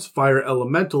giants, fire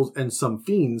elementals, and some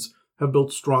fiends have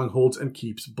built strongholds and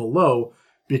keeps below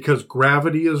because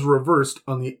gravity is reversed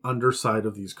on the underside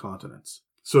of these continents.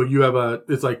 So you have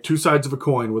it's like two sides of a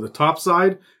coin, where the top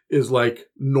side is like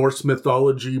Norse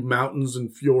mythology, mountains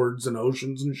and fjords and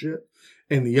oceans and shit.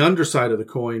 And the underside of the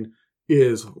coin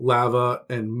is lava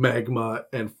and magma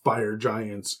and fire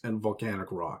giants and volcanic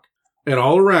rock. And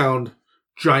all around,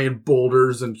 giant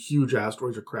boulders and huge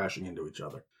asteroids are crashing into each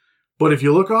other. But if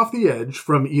you look off the edge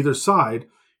from either side,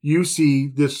 you see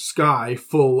this sky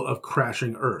full of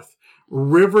crashing earth.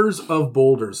 Rivers of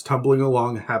boulders tumbling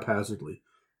along haphazardly.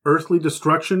 Earthly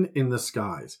destruction in the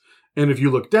skies. And if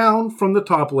you look down from the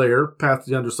top layer, past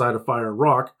the underside of fire and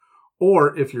rock,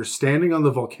 or if you're standing on the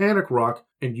volcanic rock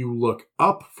and you look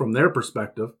up from their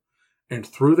perspective, and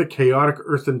through the chaotic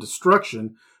earthen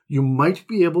destruction, you might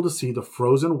be able to see the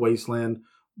frozen wasteland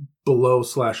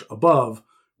below/above,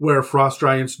 where frost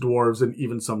giants, dwarves, and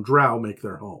even some drow make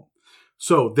their home.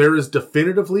 So there is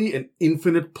definitively an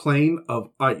infinite plane of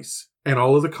ice, and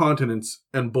all of the continents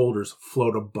and boulders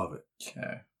float above it.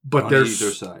 Okay. But on there's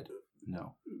either side.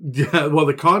 No. Yeah, well,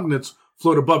 the continents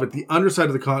float above it. The underside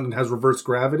of the continent has reverse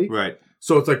gravity. Right.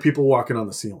 So it's like people walking on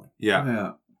the ceiling.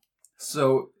 Yeah.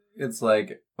 So it's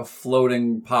like a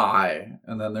floating pie,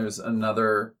 and then there's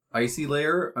another icy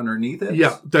layer underneath it?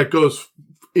 Yeah, that goes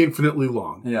infinitely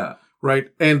long. Yeah. Right?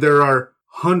 And there are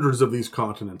hundreds of these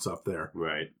continents up there.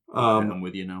 Right. I'm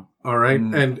with you now. All right.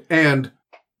 And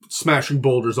smashing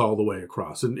boulders all the way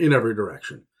across in every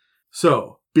direction.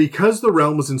 So, because the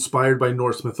realm was inspired by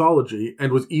Norse mythology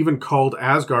and was even called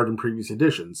Asgard in previous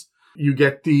editions, you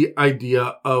get the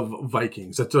idea of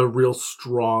Vikings. That's a real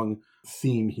strong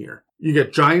theme here. You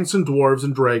get giants and dwarves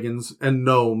and dragons and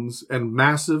gnomes and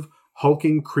massive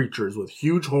hulking creatures with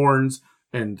huge horns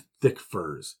and thick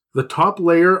furs. The top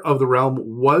layer of the realm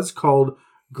was called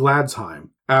Gladsheim,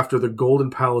 after the Golden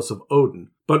Palace of Odin,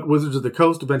 but Wizards of the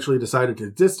Coast eventually decided to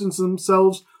distance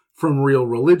themselves from real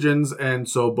religions, and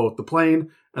so both the plane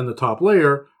and the top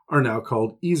layer are now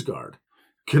called Isgard.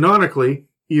 Canonically,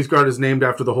 Isgard is named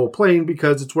after the whole plane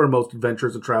because it's where most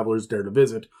adventurers and travelers dare to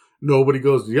visit. Nobody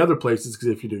goes to the other places because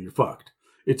if you do, you're fucked.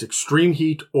 It's extreme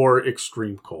heat or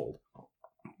extreme cold.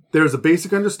 There's a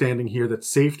basic understanding here that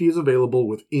safety is available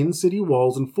within city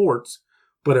walls and forts,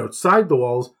 but outside the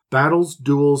walls, battles,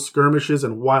 duels, skirmishes,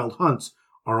 and wild hunts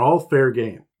are all fair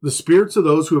game. The spirits of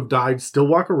those who have died still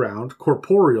walk around,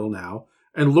 corporeal now,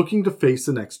 and looking to face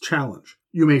the next challenge.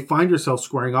 You may find yourself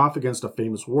squaring off against a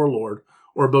famous warlord,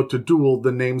 or about to duel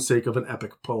the namesake of an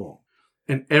epic poem.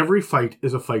 And every fight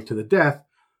is a fight to the death,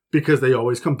 because they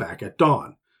always come back at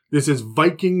dawn. This is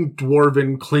Viking,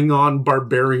 Dwarven, Klingon,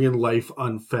 barbarian life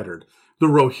unfettered. The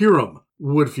Rohirrim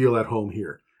would feel at home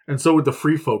here, and so would the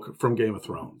free folk from Game of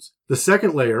Thrones. The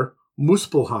second layer,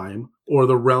 Muspelheim, or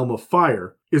the Realm of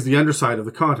Fire, is the underside of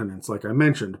the continents, like I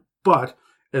mentioned, but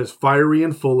as fiery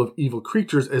and full of evil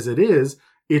creatures as it is,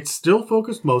 it's still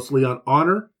focused mostly on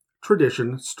honor,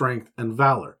 tradition, strength, and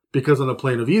valor, because on the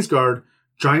plane of Isgard,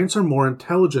 giants are more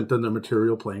intelligent than their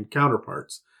material plane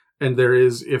counterparts, and there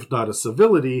is, if not a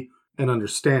civility, an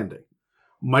understanding.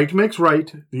 Might makes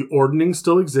right, the ordning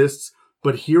still exists,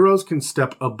 but heroes can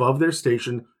step above their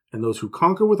station, and those who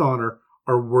conquer with honor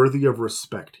are worthy of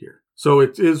respect here. So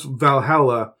it is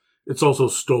Valhalla, it's also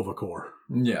Sto-Vo-Kor.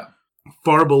 Yeah.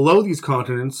 Far below these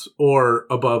continents, or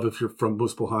above if you're from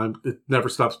Muspelheim, it never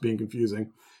stops being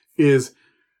confusing, is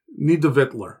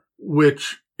Nidavellir,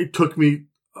 which it took me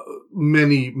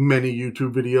many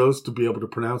YouTube videos to be able to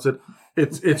pronounce it.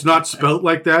 It's not spelt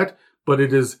like that, but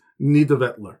it is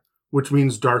Nidavellir, which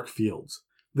means dark fields.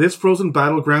 This frozen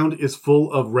battleground is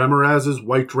full of Remorazes,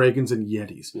 white dragons, and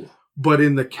yetis. Yeah. But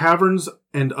in the caverns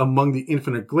and among the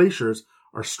infinite glaciers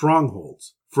are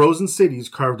strongholds, frozen cities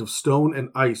carved of stone and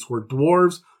ice where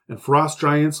dwarves and frost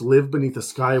giants live beneath a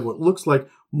sky of what looks like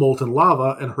molten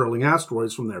lava and hurling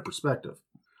asteroids from their perspective.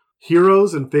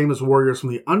 Heroes and famous warriors from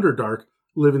the Underdark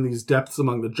live in these depths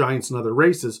among the giants and other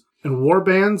races, and war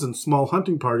bands and small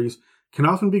hunting parties can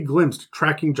often be glimpsed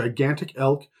tracking gigantic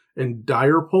elk and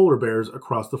dire polar bears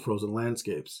across the frozen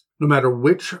landscapes. No matter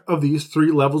which of these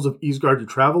 3 levels of Isgard you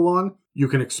travel on, you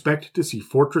can expect to see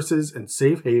fortresses and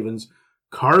safe havens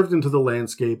carved into the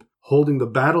landscape, holding the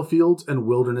battlefields and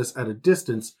wilderness at a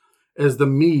distance as the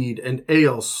mead and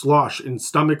ale slosh in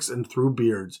stomachs and through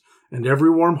beards, and every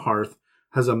warm hearth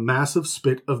has a massive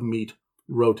spit of meat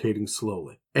rotating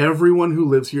slowly. Everyone who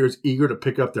lives here is eager to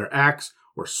pick up their axe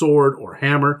or sword or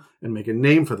hammer and make a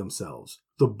name for themselves.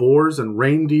 The boars and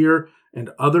reindeer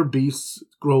and other beasts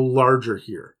grow larger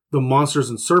here. The monsters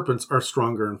and serpents are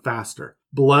stronger and faster.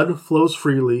 Blood flows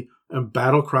freely, and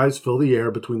battle cries fill the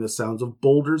air between the sounds of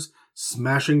boulders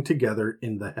smashing together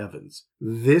in the heavens.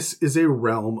 This is a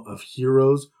realm of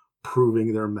heroes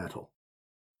proving their mettle.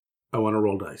 I want to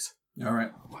roll dice. All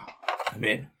right. I'm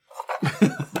in.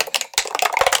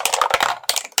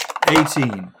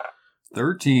 18.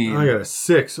 13. I got a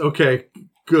 6. Okay,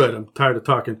 good. I'm tired of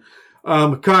talking.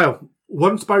 Kyle,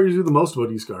 what inspires you the most about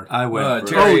Isgard? I went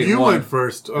first. Terry you won. went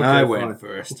first. Okay, I fine. went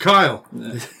first. Kyle,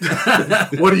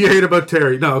 what do you hate about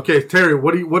Terry? No, okay, Terry,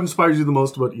 what inspires you the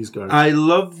most about Isgard? I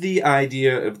love the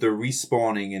idea of the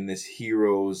respawning in this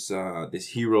hero's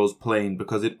plane,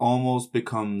 because it almost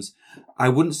becomes, I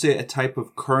wouldn't say a type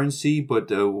of currency,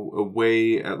 but a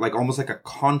way, like almost like a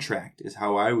contract is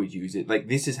how I would use it. Like,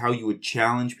 this is how you would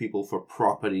challenge people for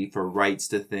property, for rights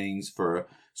to things, for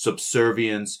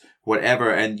subservience, whatever.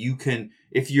 And you can,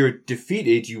 if you're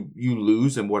defeated, you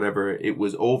lose and whatever, it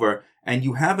was over. And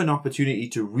you have an opportunity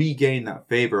to regain that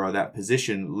favor or that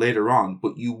position later on,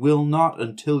 but you will not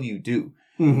until you do.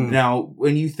 Mm-hmm. Now,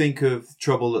 when you think of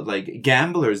trouble that like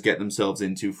gamblers get themselves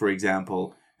into, for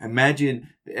example, imagine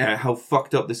how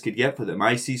fucked up this could get for them.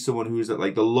 I see someone who's at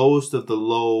like the lowest of the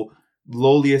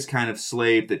lowliest kind of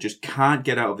slave that just can't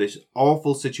get out of this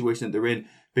awful situation that they're in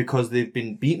because they've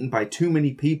been beaten by too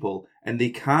many people and they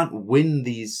can't win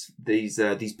these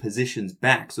positions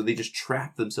back. So they just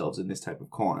trap themselves in this type of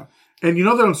corner. And you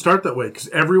know they don't start that way because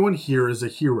everyone here is a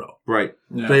hero. Right.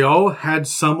 Yeah. They all had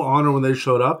some honor when they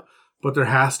showed up, but there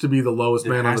has to be the lowest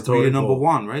man on the totem pole. It has to be a number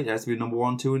 1, right? It has to be number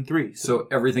 1, 2, and 3. So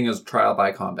everything is trial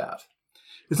by combat.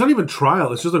 It's not even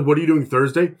trial. It's just like, what are you doing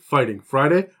Thursday? Fighting.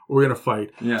 Friday, we're going to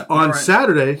fight. Yeah. On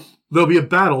Saturday, there'll be a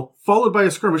battle followed by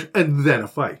a skirmish and then a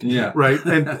fight. Yeah. Right?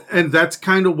 And that's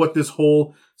kind of what this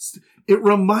whole... It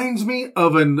reminds me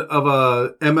of a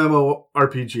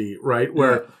MMORPG, right?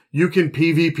 Where you can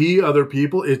PvP other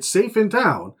people. It's safe in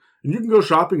town. And you can go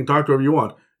shopping and talk to whoever you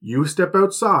want. You step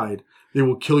outside, they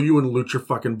will kill you and loot your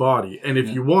fucking body. And if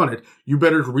you want it, you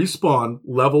better respawn,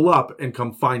 level up, and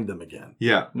come find them again.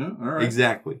 Yeah. All right.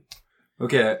 Exactly.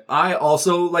 Okay. I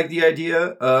also like the idea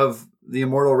of the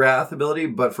Immortal Wrath ability,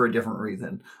 but for a different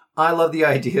reason. I love the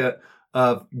idea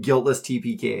of guiltless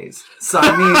TPKs.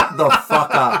 Sign me the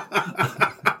fuck up.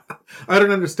 I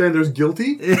don't understand. There's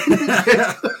guilty?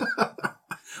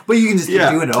 But you can just keep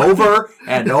doing it over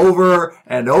and over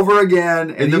and over again.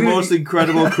 And in the most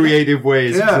incredible creative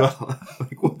ways as well.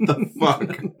 Like, what the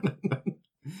fuck?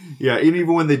 Yeah, and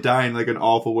even when they die in like an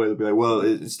awful way, they'll be like, well,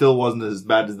 it still wasn't as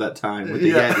bad as that time with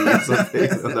the Yeti or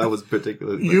something. That was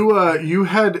particularly... You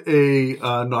had a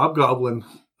Knobgoblin,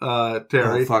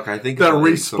 Terry. Oh, fuck, I think that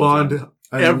respawned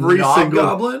every single...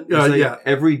 Goblin?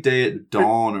 Every day at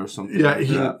dawn or something.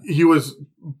 Yeah, he was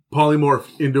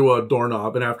polymorphed into a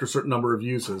doorknob, and after a certain number of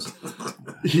uses,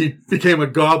 he became a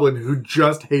goblin who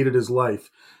just hated his life.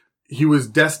 He was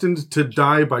destined to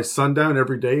die by sundown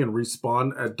every day and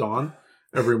respawn at dawn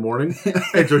every morning.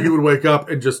 And so he would wake up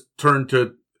and just turn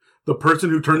to the person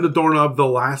who turned the doorknob the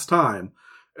last time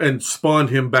and spawned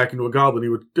him back into a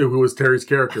goblin who was Terry's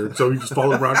character. And so he just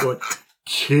followed around going,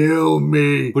 kill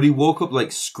me. But he woke up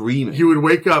like screaming. He would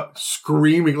wake up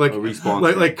screaming,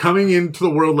 like coming into the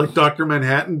world like Dr.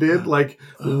 Manhattan did, like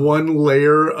one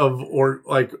layer of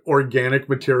organic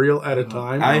material at a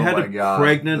time. I had a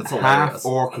pregnant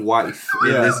half-orc wife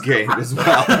in this game as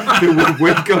well, who would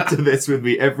wake up to this with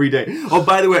me every day. Oh,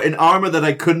 by the way, an armor that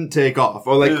I couldn't take off,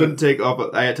 couldn't take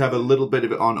off. I had to have a little bit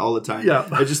of it on all the time. Yeah.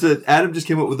 Adam just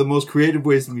came up with the most creative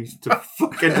ways for me to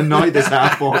fucking annoy this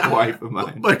half-orc wife of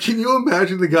mine. Like, can you imagine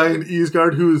the guy in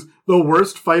Isgard who's the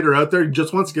worst fighter out there? He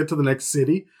just wants to get to the next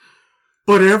city.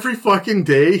 But every fucking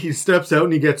day he steps out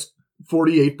and he gets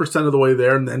 48% of the way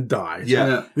there and then dies.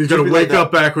 Yeah. He's going to wake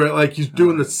up back, right? Like he's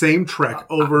doing the same trek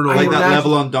over and over. Like that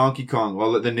level on Donkey Kong,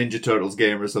 the Ninja Turtles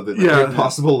game or something. Like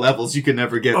impossible levels you can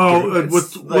never get through.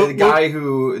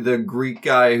 The Greek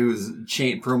guy who's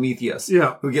Prometheus.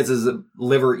 Yeah. Who gets his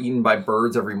liver eaten by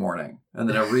birds every morning. And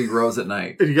then it regrows at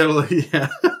night. And you gotta,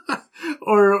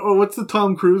 Or what's the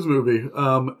Tom Cruise movie?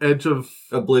 Edge of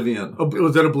Oblivion.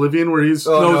 Was that Oblivion where he's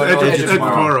Edge of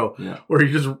Tomorrow, where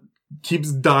he just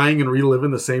keeps dying and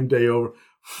reliving the same day over.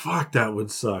 Fuck, that would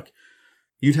suck.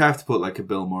 You'd have to put like a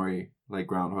Bill Murray, like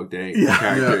Groundhog Day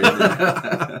character in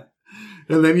there.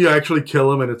 And then you actually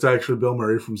kill him, and it's actually Bill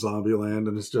Murray from Zombieland,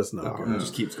 and it's just not good. It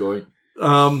just keeps going.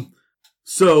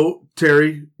 So,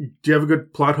 Terry, do you have a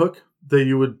good plot hook that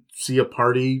you would see a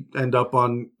party end up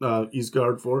on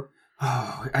Eastgard for?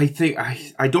 Oh, I think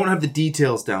I don't have the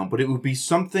details down, but it would be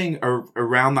something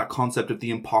around that concept of the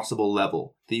impossible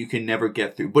level that you can never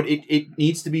get through. But it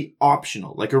needs to be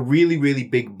optional, like a really, really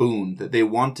big boon that they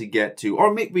want to get to.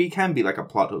 Or maybe it can be like a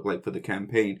plot hook, like for the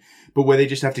campaign, but where they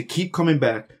just have to keep coming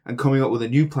back and coming up with a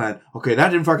new plan. Okay,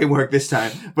 that didn't fucking work this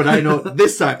time, but I know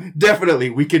this time, definitely,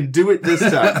 we can do it this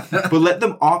time. But let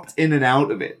them opt in and out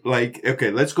of it. Like,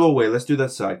 okay, let's go away. Let's do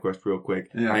that side quest real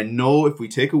quick. Yeah. I know if we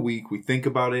take a week, we think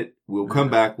about it, we'll come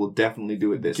back, we'll definitely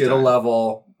do it this time. Get a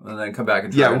level, and then come back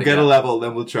and try it again. We'll get a level,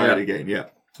 then we'll try it again, yeah.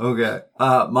 Okay.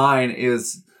 Mine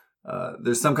is,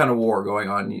 there's some kind of war going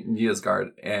on in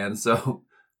Eastgard, and so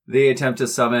they attempt to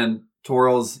summon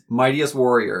Toral's mightiest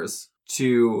warriors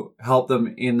to help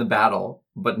them in the battle,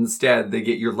 but instead they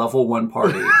get your level 1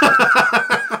 party.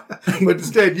 But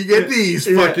instead you get these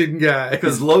fucking guys.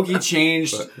 Because Loki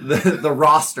changed the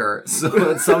roster,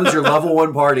 so it summons your level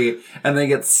 1 party, and they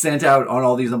get sent out on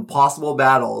all these impossible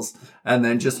battles, and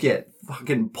then just get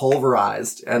fucking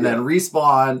pulverized, and then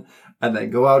respawn, and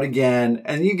then go out again,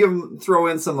 and you throw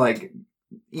in some like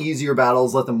easier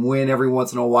battles, let them win every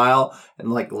once in a while,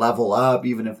 and like level up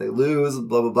even if they lose,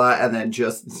 blah blah blah, and then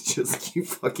just keep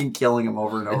fucking killing them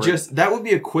over and over. That would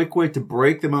be a quick way to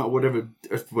break them out. Whatever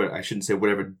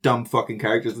dumb fucking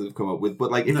characters that they've come up with, but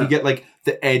like if you get like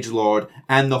the Edgelord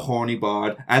and the Horny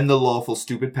Bard and the Lawful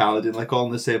Stupid Paladin, like all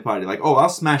in the same party, like I'll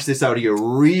smash this out of you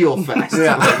real fast.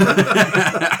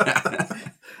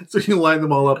 So you line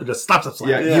them all up and just stop.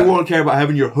 Yeah, you won't care about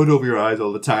having your hood over your eyes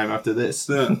all the time after this.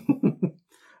 Yeah.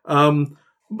 And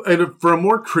for a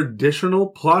more traditional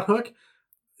plot hook,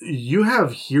 you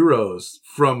have heroes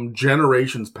from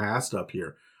generations past up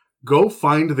here. Go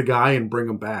find the guy and bring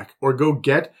him back, or go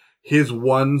get his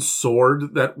one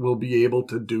sword that will be able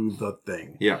to do the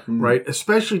thing. Yeah. Right?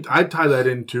 Especially, I'd tie that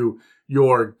into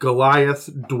your Goliath,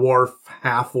 dwarf,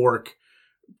 half-orc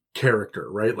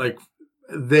character, right? Like,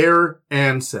 their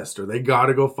ancestor. They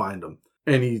gotta go find him.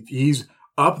 And he's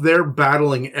up there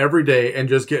battling every day and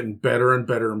just getting better and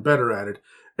better and better at it.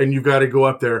 And you've got to go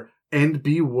up there and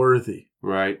be worthy.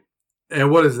 Right.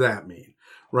 And what does that mean?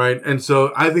 Right. And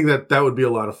so I think that would be a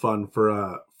lot of fun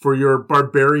for your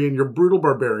barbarian, your brutal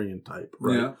barbarian type.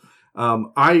 Right. Yeah.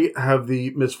 I have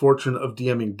the misfortune of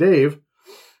DMing Dave,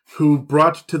 who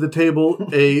brought to the table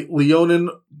a Leonin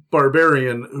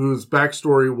barbarian whose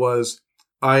backstory was,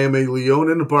 I am a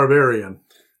Leonin barbarian.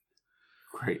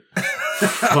 Great.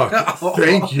 Fuck.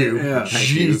 Thank you. Yeah.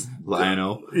 Jeez.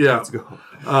 Lionel. Yeah. Let's go.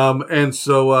 And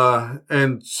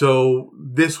so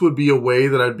this would be a way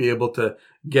that I'd be able to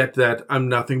get that I'm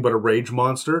nothing but a rage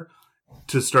monster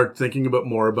to start thinking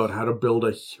more about how to build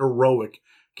a heroic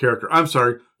character. I'm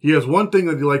sorry. He has one thing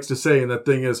that he likes to say, and that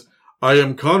thing is, I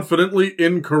am confidently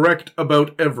incorrect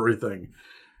about everything.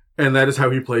 And that is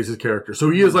how he plays his character. So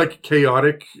he is like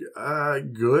chaotic,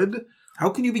 good. How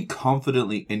can you be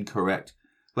confidently incorrect?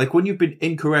 Like when you've been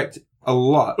incorrect a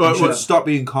lot, you should stop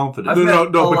being confident. I've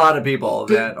met a lot of people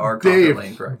that are confidently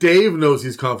incorrect. Dave knows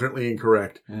he's confidently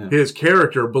incorrect. Yeah. His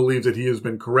character believes that he has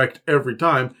been correct every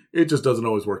time. It just doesn't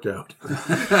always work out.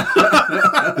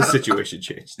 The situation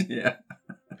changed. Yeah.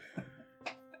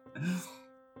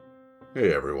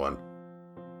 Hey everyone.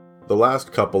 The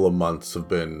last couple of months have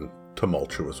been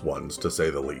tumultuous ones, to say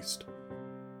the least.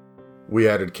 We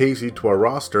added Casey to our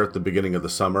roster at the beginning of the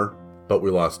summer, but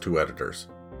we lost 2 editors.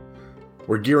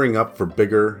 We're gearing up for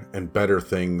bigger and better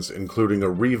things, including a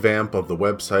revamp of the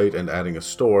website and adding a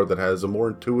store that has a more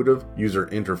intuitive user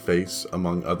interface,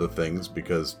 among other things,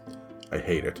 because I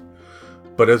hate it.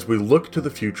 But as we look to the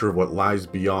future of what lies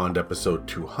beyond episode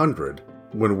 200,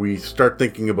 when we start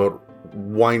thinking about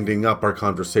winding up our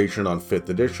conversation on 5th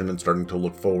edition and starting to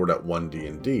look forward at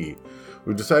 1D&D,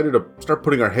 we've decided to start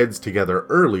putting our heads together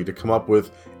early to come up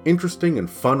with interesting and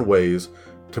fun ways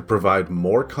to provide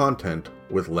more content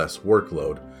with less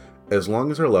workload, as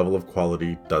long as our level of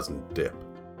quality doesn't dip.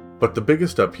 But the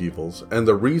biggest upheavals, and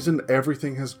the reason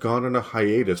everything has gone on a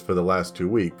hiatus for the last 2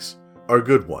 weeks, are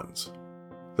good ones.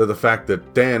 They're the fact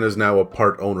that Dan is now a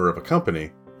part owner of a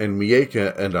company, and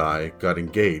Mieka and I got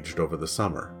engaged over the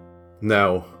summer.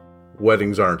 Now,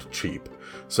 weddings aren't cheap,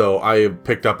 so I have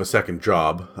picked up a second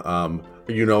job.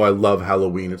 You know, I love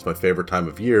Halloween. It's my favorite time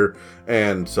of year.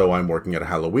 And so I'm working at a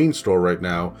Halloween store right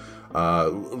now.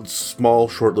 Small,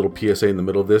 short little PSA in the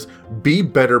middle of this. Be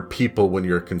better people when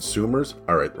you're consumers.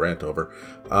 All right, rant over.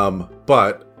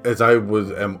 But as I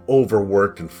am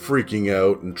overworked and freaking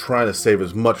out and trying to save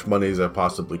as much money as I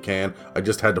possibly can, I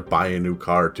just had to buy a new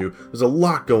car too. There's a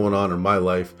lot going on in my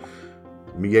life.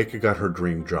 Mieka got her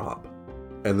dream job.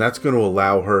 And that's going to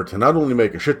allow her to not only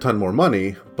make a shit ton more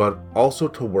money, but also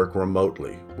to work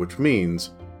remotely, which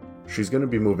means she's going to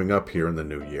be moving up here in the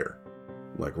new year.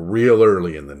 Like real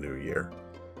early in the new year.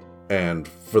 And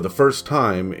for the first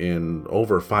time in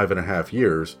over 5.5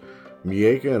 years,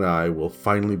 Mieka and I will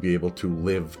finally be able to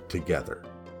live together.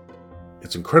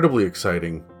 It's incredibly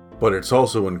exciting, but it's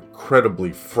also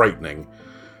incredibly frightening.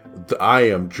 I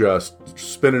am just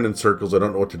spinning in circles. I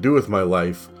don't know what to do with my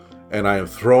life. And I am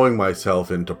throwing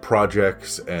myself into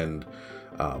projects and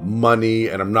money.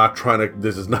 And I'm not trying to,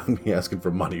 this is not me asking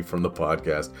for money from the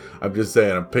podcast. I'm just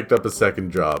saying I picked up a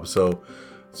second job. So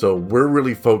we're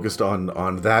really focused on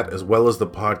that as well as the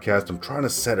podcast. I'm trying to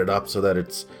set it up so that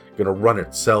it's going to run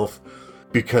itself.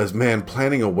 Because, man,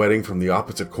 planning a wedding from the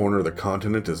opposite corner of the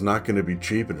continent is not going to be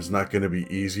cheap and it's not going to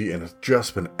be easy. And it's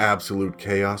just been absolute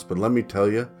chaos. But let me tell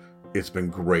you, it's been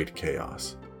great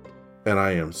chaos. And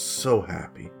I am so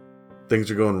happy. Things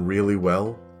are going really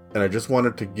well, and I just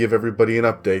wanted to give everybody an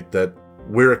update that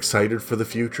we're excited for the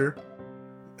future.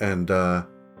 And while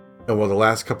the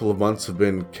last couple of months have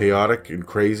been chaotic and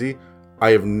crazy, I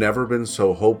have never been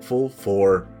so hopeful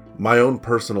for my own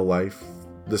personal life,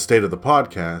 the state of the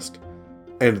podcast,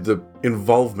 and the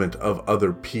involvement of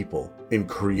other people in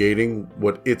creating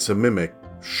what It's a Mimic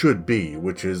should be,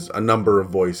 which is a number of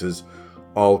voices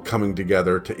all coming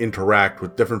together to interact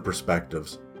with different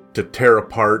perspectives, to tear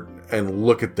apart and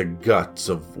look at the guts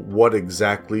of what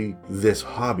exactly this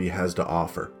hobby has to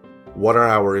offer. What are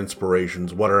our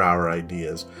inspirations? What are our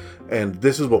ideas? And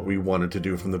this is what we wanted to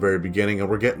do from the very beginning, and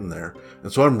we're getting there.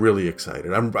 And so I'm really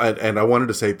excited. And I wanted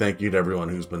to say thank you to everyone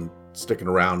who's been sticking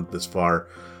around this far.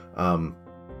 I'm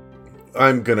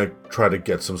going to try to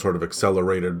get some sort of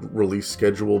accelerated release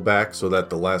schedule back so that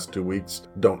the last 2 weeks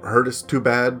don't hurt us too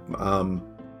bad.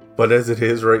 But as it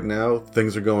is right now,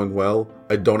 things are going well.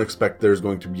 I don't expect there's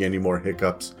going to be any more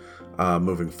hiccups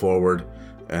moving forward.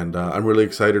 And I'm really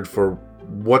excited for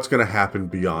what's going to happen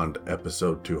beyond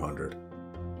episode 200.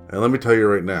 And let me tell you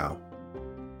right now,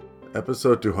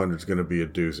 episode 200 is going to be a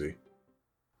doozy.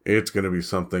 It's going to be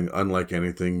something unlike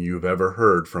anything you've ever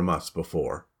heard from us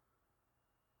before.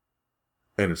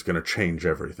 And it's going to change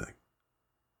everything.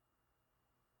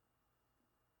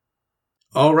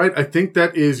 All right, I think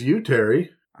that is you,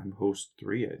 Terry. I'm host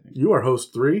 3, I think. You are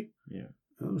host 3? Yeah.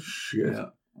 Oh, shit. Yeah.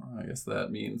 I guess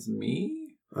that means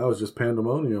me. That was just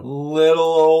pandemonium. Little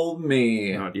old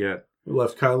me. Not yet. We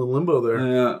left Kyle in limbo there.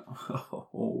 Yeah.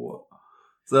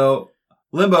 So,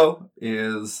 limbo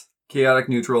is chaotic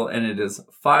neutral, and it is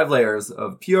 5 layers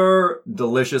of pure,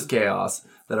 delicious chaos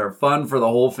that are fun for the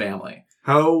whole family.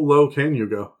 How low can you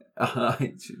go?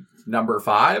 Number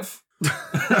 5?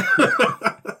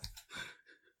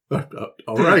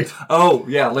 All right. Oh,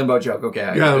 yeah, limbo joke.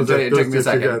 Okay. It took me a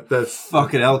second. That's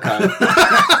Fucking hell, Kyle.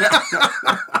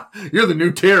 You're the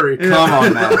new Terry. Come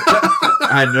on, man.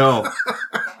 I know.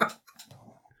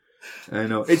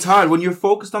 It's hard. When you're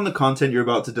focused on the content you're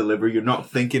about to deliver, you're not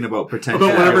thinking about potential.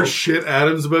 About whatever shit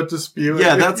Adam's about to spew.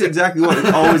 Yeah, that's exactly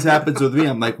what always happens with me.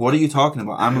 I'm like, what are you talking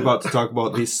about? I'm about to talk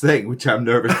about this thing, which I'm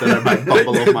nervous that I might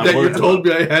bumble up my words. You told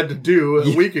me I had to do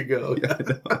a week ago. Yeah, I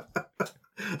know.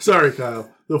 Sorry,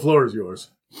 Kyle. The floor is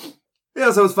yours.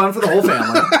 Yeah, so it's fun for the whole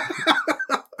family.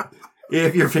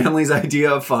 If your family's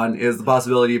idea of fun is the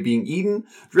possibility of being eaten,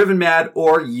 driven mad,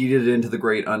 or yeeted into the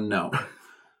great unknown.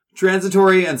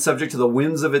 Transitory and subject to the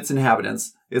whims of its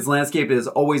inhabitants, its landscape is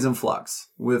always in flux,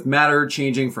 with matter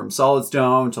changing from solid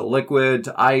stone to liquid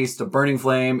to ice to burning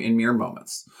flame in mere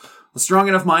moments. A strong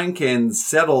enough mind can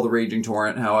settle the raging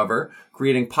torrent, however,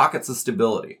 creating pockets of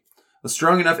stability. A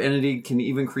strong enough entity can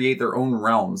even create their own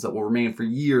realms that will remain for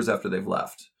years after they've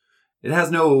left. It has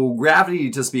no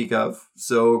gravity to speak of,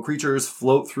 so creatures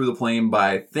float through the plane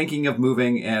by thinking of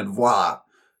moving and voila,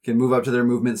 can move up to their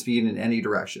movement speed in any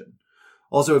direction.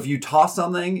 Also, if you toss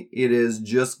something, it is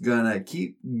just gonna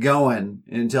keep going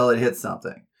until it hits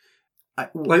something.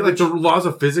 Like the laws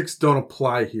of physics don't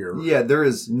apply here. Yeah, there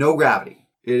is no gravity.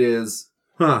 It is...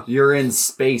 You're in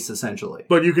space, essentially.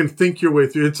 But you can think your way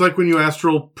through. It's like when you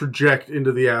astral project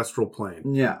into the astral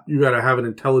plane. Yeah. You got to have an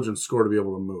intelligence score to be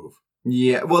able to move.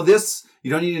 Yeah. Well,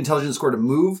 you don't need an intelligence score to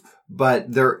move,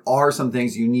 but there are some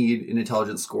things you need an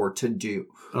intelligence score to do,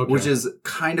 which is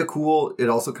kind of cool. It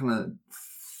also kind of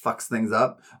fucks things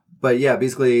up. But yeah,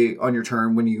 basically on your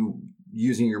turn, when you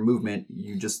using your movement,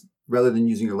 you just, rather than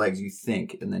using your legs, you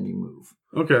think and then you move.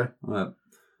 Okay.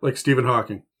 Like Stephen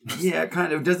Hawking. Yeah,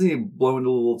 kind of. Doesn't he blow into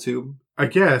a little tube? I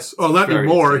guess. Oh, not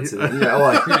anymore. Yeah,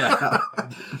 well, yeah.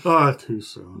 Oh, too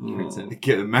soon.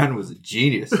 The man was a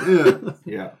genius.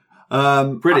 Yeah.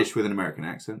 British with an American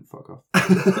accent. Fuck off.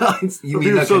 You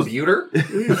mean the computer?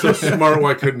 He's so smart,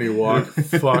 why couldn't he walk?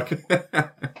 Fuck.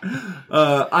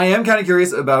 I am kind of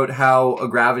curious about how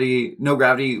no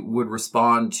gravity would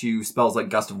respond to spells like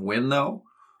Gust of Wind, though.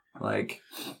 Like,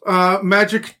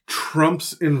 magic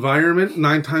trumps environment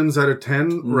 9 times out of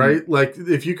 10, right? Like,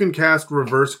 if you can cast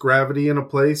reverse gravity in a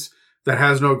place that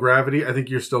has no gravity, I think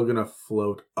you're still gonna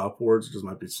float upwards. It just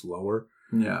might be slower.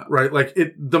 Yeah. Right? Like,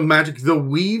 the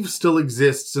weave still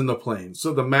exists in the plane.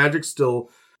 So the magic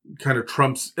still kind of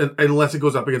trumps, unless it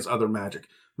goes up against other magic.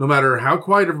 No matter how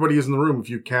quiet everybody is in the room, if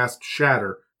you cast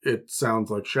Shatter, it sounds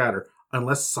like Shatter.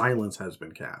 Unless Silence has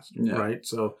been cast. Yeah. Right?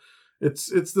 So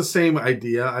it's the same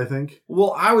idea, I think.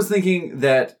 Well, I was thinking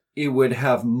that it would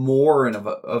have more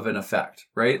of an effect,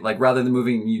 right? Like, rather than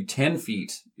moving you 10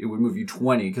 feet, it would move you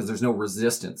 20 because there's no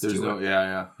resistance to it.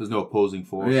 Yeah. There's no opposing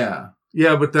force. Yeah.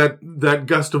 Yeah, but that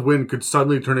gust of wind could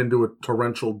suddenly turn into a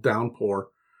torrential downpour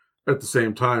at the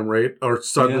same time, right? Or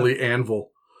suddenly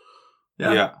anvil.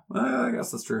 Yeah. I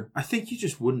guess that's true. I think you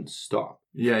just wouldn't stop.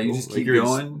 Yeah, you just keep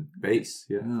going. Base.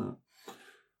 Yeah.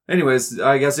 Anyways,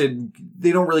 I guess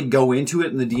they don't really go into it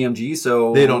in the DMG,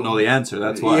 so... They don't know the answer,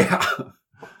 that's why. Yeah.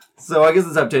 So I guess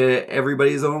it's up to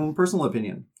everybody's own personal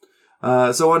opinion.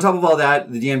 So on top of all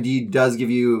that, the DMD does give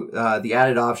you the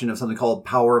added option of something called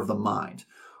Power of the Mind,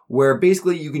 where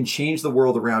basically you can change the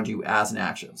world around you as an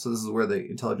action. So this is where the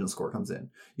intelligence score comes in.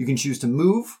 You can choose to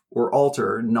move or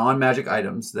alter non-magic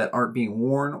items that aren't being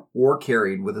worn or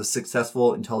carried with a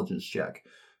successful intelligence check,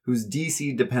 whose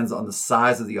DC depends on the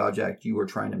size of the object you are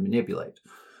trying to manipulate.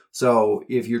 So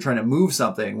if you're trying to move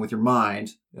something with your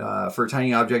mind, for a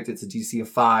tiny object, it's a DC of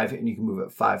 5, and you can move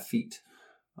it 5 feet.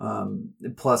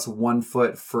 Plus 1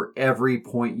 foot for every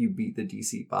point you beat the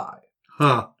DC by.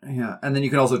 Huh. Yeah. And then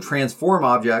you can also transform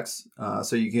objects.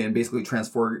 So you can basically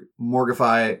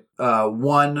morgify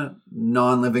one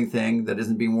non-living thing that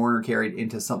isn't being worn or carried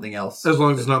into something else. As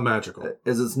long as it's not magical.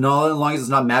 As long as it's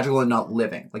not magical and not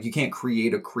living. Like, you can't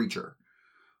create a creature.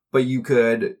 But you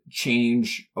could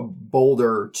change a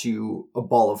boulder to a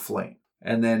ball of flame.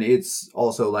 And then it's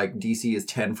also like DC is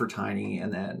 10 for tiny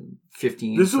and then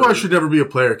 15. This is why I should never be a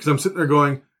player, because I'm sitting there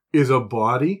going, is a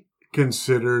body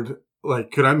considered,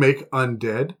 like, could I make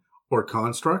undead or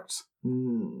constructs?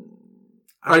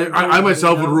 I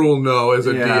myself would rule no as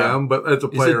a DM, but as a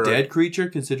player. Is a dead creature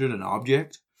considered an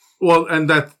object? Well,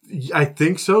 and I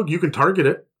think so. You can target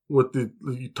it with the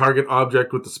target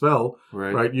object with the spell,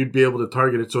 right? You'd be able to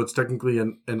target it, so it's technically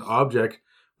an object,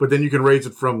 but then you can raise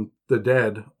it from the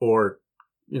dead or,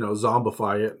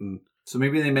 zombify it. And so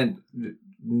maybe they meant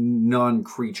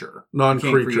non-creature.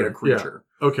 Non-creature. You can't create a creature.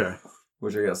 Yeah. Okay.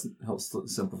 Which I guess helps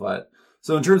simplify it.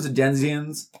 So in terms of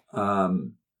Denzians,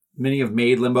 many have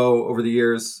made Limbo over the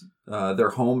years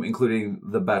their home, including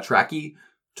the Batraki,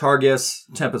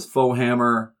 Targus, Tempest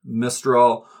Foehammer,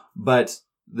 Mistral, but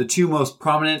the two most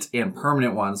prominent and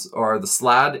permanent ones are the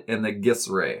Slad and the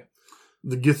Githzerai.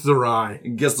 The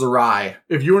Githzerai. Githzerai.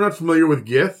 If you are not familiar with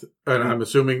Gith, and I'm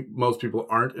assuming most people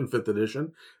aren't in 5th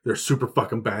edition, they're super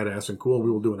fucking badass and cool.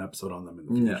 We will do an episode on them in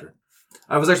the future.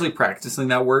 I was actually practicing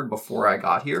that word before I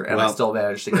got here, and I still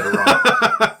managed to get it wrong.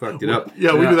 Fucked it up.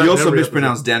 Yeah, we do that. You also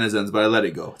mispronounced denizens, but I let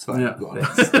it go. It's fine. Yeah. Go on.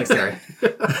 Thanks, Gary.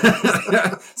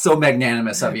 So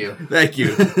magnanimous of you. Thank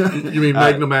you. You mean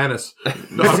Magnum-Anus?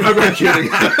 No, I'm not kidding.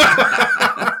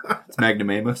 It's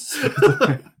Magnum-Amos.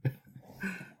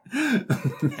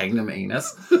 Magnum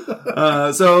anus.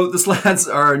 So the Slads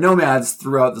are nomads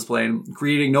throughout this plane,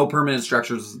 creating no permanent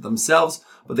structures themselves,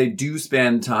 but they do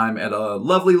spend time at a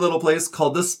lovely little place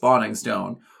called the Spawning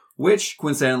Stone, which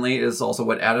coincidentally is also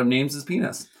what Adam names his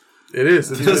penis. It is.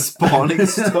 The Spawning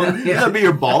Stone? Would that be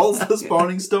your balls, the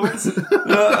Spawning Stones?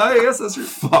 I guess that's your...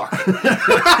 Fuck.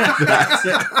 That's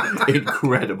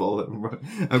incredible.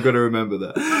 I'm going to remember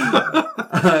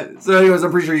that. So anyways,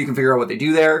 I'm pretty sure you can figure out what they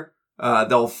do there.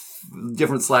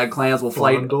 Different Slag clans will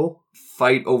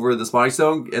fight over the Spawning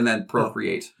Stone and then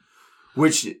procreate.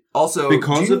 Which also...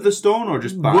 Because of the stone or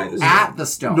just by the stone? At the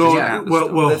stone. No, yeah,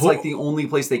 well, that's like the only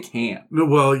place they can. No,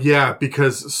 well, yeah,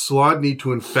 because Slod need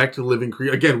to infect a living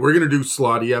creature. Again, we're going to do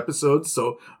Sloddy episodes,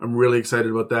 so I'm really excited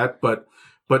about that. But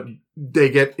they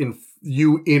get...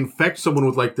 you infect someone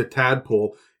with, like, the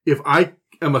tadpole. If I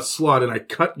am a Slod and I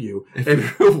cut you... and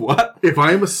what? If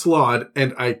I am a Slod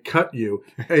and I cut you,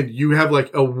 and you have, like,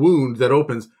 a wound that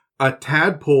opens... a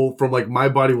tadpole from like my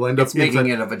body will end up It's making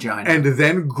inside, it a vagina. and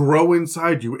then grow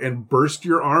inside you and burst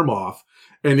your arm off,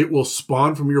 and it will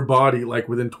spawn from your body like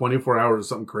within 24 hours or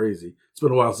something crazy. It's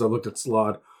been a while since I've looked at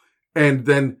Slod.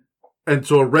 And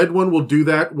so a red one will do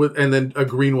that and then a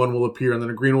green one will appear, and then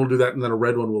a green one will do that, and then a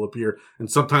red one will appear.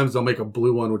 And sometimes they'll make a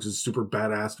blue one, which is super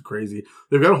badass and crazy.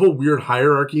 They've got a whole weird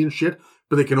hierarchy and shit,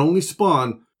 but they can only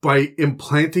spawn by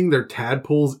implanting their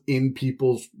tadpoles in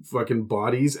people's fucking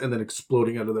bodies and then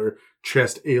exploding out of their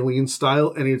chest alien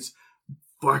style. And it's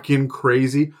fucking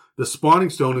crazy. The spawning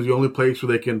stone is the only place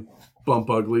where they can bump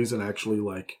uglies and actually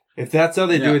like... If that's how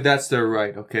they do it, that's their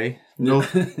right, okay? No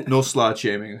slot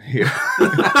shaming here.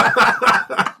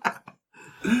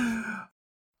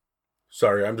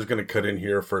 Sorry, I'm just going to cut in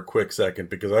here for a quick second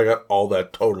because I got all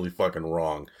that totally fucking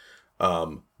wrong.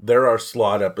 There are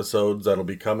slot episodes that'll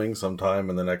be coming sometime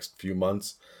in the next few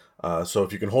months. So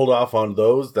if you can hold off on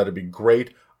those, that'd be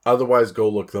great. Otherwise, go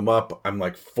look them up. I'm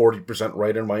like 40%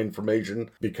 right in my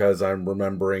information because I'm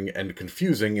remembering and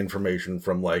confusing information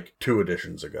from like 2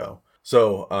 editions ago.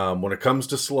 So, when it comes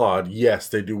to Slod, yes,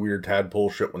 they do weird tadpole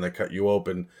shit when they cut you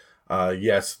open.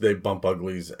 Yes, they bump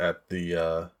uglies at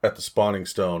the spawning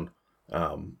stone.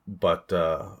 But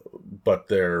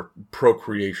their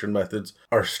procreation methods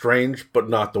are strange, but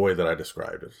not the way that I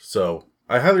described it. So,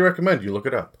 I highly recommend you look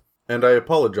it up. And I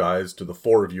apologize to the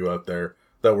 4 of you out there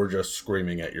that were just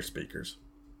screaming at your speakers.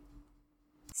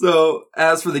 So,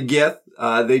 as for the Gith,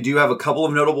 they do have a couple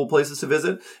of notable places to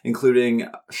visit, including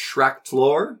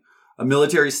Shraktlor, a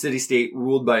military city-state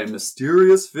ruled by a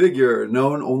mysterious figure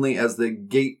known only as the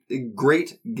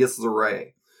Great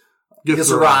Githzerai.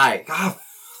 Githzerai. God,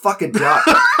 fuck a duck.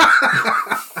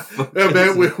 Yeah,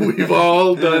 man, we've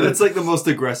all done it. It's like the most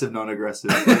aggressive,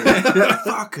 non-aggressive.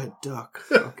 Fuck a duck.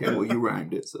 Okay, well, you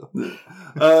rhymed it, so.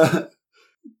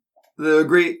 The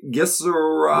Great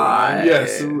Githzerai.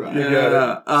 Yes, you got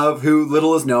it. Of who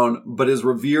little is known, but is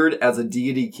revered as a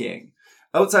deity king.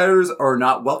 Outsiders are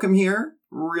not welcome here,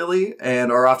 really,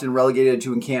 and are often relegated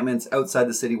to encampments outside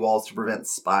the city walls to prevent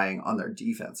spying on their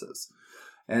defenses.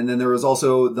 And then there was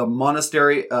also the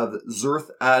Monastery of Zurth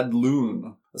ad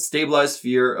Lun, a stabilized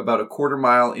sphere about a quarter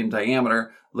mile in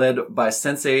diameter, led by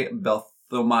Sensei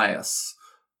Belthomius.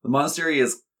 The monastery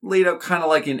is laid out kind of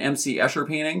like an M.C. Escher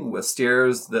painting, with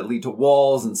stairs that lead to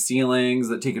walls and ceilings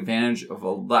that take advantage of a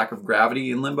lack of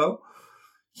gravity in Limbo.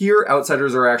 Here,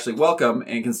 outsiders are actually welcome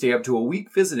and can stay up to a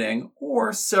week visiting,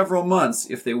 or several months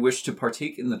if they wish to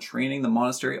partake in the training the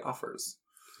monastery offers.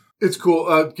 It's cool.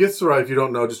 Githzerai, if you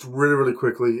don't know, just really, really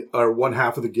quickly, are one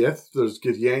half of the Gith. There's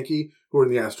Githyanki, who are in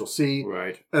the Astral Sea.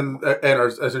 Right. And are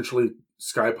essentially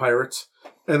sky pirates.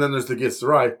 And then there's the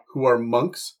Githzerai, who are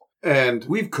monks. And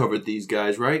we've covered these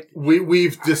guys, right?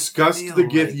 We've discussed the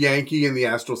Githyanki in the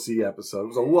Astral Sea episode. It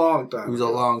was a long time ago. It was a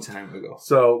long time ago.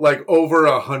 So, like, over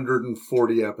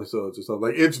 140 episodes or something.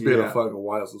 Like, it's been a fucking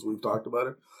while since we've talked about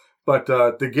it. But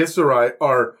the Githzerai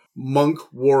are monk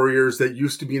warriors that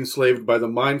used to be enslaved by the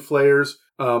Mind Flayers,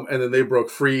 and then they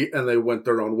broke free and they went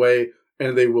their own way,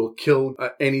 and they will kill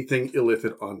anything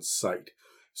illicit on sight.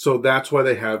 So that's why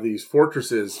they have these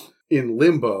fortresses in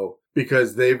Limbo,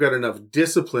 because they've got enough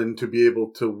discipline to be able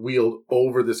to wield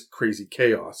over this crazy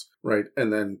chaos, right?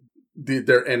 And then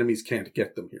their enemies can't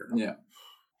get them here. Yeah.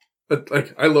 But,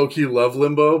 like, I low-key love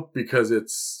Limbo because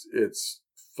it's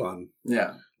fun.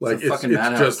 Yeah. Like, it's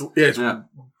just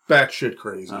batshit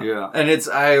crazy. Yeah. And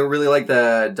I really like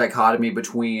the dichotomy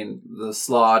between the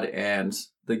Slod and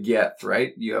the Geth,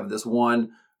 right? You have this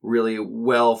one really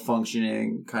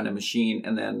well-functioning kind of machine,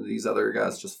 and then these other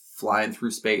guys just flying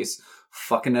through space,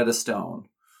 fucking at a stone.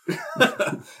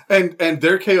 and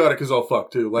they're chaotic as all fuck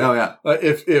too. Like, oh yeah.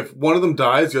 If one of them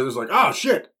dies, the other's like, oh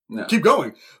shit, keep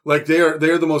going. Like they are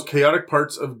the most chaotic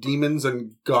parts of demons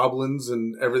and goblins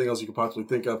and everything else you could possibly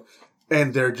think of,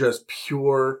 and they're just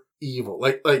pure evil.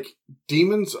 Like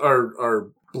demons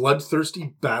are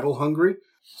bloodthirsty, battle hungry.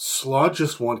 Slod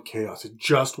just want chaos. It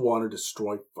just want to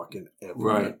destroy fucking everything.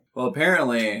 Right. Well,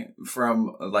 apparently,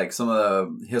 from like some of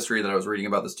the history that I was reading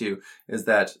about this too, is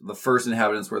that the first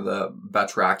inhabitants were the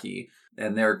Batraki,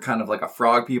 and they're kind of like a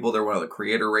frog people. They're one of the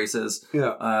creator races.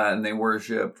 Yeah. And they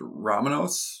worshipped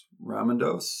Ramandos.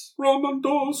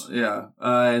 Yeah.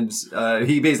 And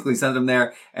he basically sent them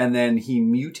there, and then he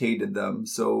mutated them.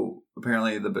 So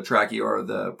apparently the Batraki are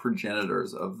the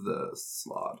progenitors of the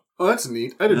Slod. Oh, that's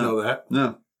neat. I didn't know that.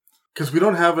 No. Because we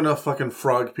don't have enough fucking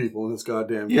frog people in this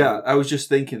goddamn game. Yeah, I was just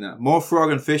thinking that. More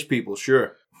frog and fish people,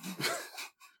 sure.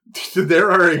 There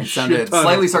are a shit ton.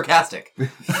 Slightly sarcastic.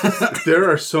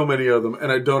 There are so many of them, and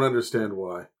I don't understand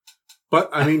why. But,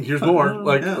 I mean, here's more.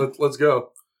 Like, let's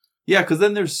go. Yeah, because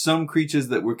then there's some creatures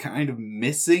that we're kind of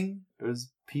missing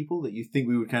as people that you think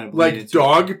we would kind of Like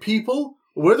dog people?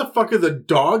 Where the fuck are the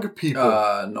dog people?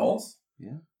 Gnolls?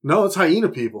 Yeah. No, it's hyena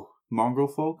people. Mongrel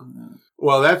folk?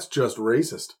 Well, that's just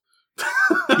racist.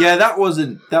 Yeah, that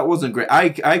wasn't great.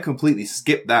 I completely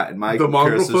skipped that in my The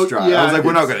mongrel Curse of folk? Strahd. Yeah, I was like,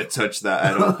 we're not it's- going to touch that,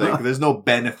 I don't think. There's no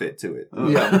benefit to it.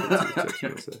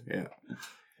 Yeah.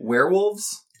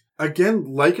 Werewolves? Again,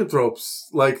 lycanthropes.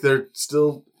 Like, they're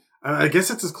still... I guess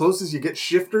that's as close as you get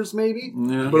shifters, maybe?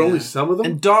 Yeah. But only some of them?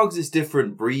 And dogs is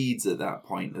different breeds at that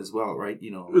point as well, right? You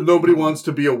know. Nobody wants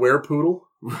to be a werepoodle?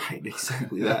 Right,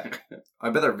 exactly that. I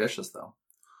bet they're vicious, though.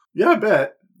 Yeah, I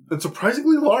bet. And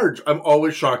surprisingly large. I'm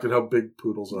always shocked at how big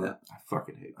poodles are. Yeah. I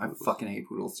fucking hate I poodles. fucking hate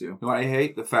poodles, too. You know what I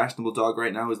hate? The fashionable dog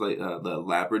right now is like the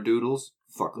Labradoodles.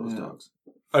 Fuck those dogs.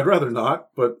 I'd rather not,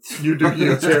 but you do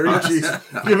you, Terry.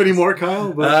 Jeez. Do you have any more,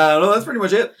 Kyle? No, that's pretty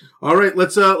much it. All right,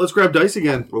 let's grab dice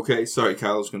again. Okay, sorry,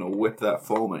 Kyle's going to whip that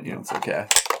foam at you. It's okay.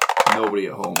 Nobody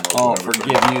at home. I'll forgive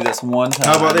you this one time.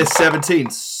 How about this? 17.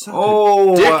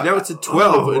 Oh, Dick, now it's a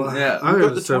 12. yeah. I Who got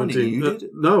got the the 20? 17. You did?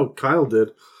 No, Kyle did.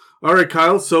 All right,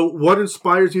 Kyle. So, what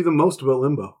inspires you the most about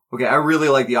Limbo? Okay, I really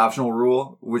like the optional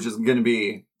rule, which is going to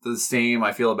be the same,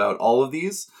 I feel, about all of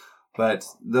these. But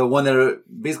the one that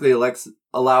basically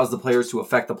allows the players to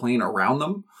affect the plane around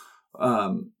them.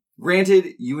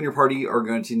 Granted, you and your party are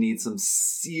going to need some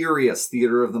serious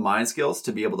theater of the mind skills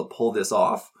to be able to pull this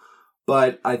off.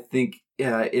 But I think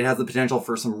it has the potential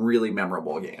for some really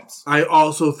memorable games. I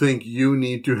also think you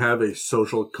need to have a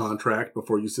social contract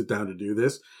before you sit down to do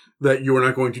this, that you are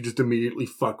not going to just immediately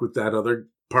fuck with that other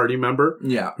party member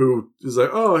Yeah. who is like,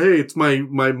 oh, hey, it's my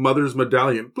mother's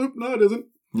medallion. Bloop, no, it isn't.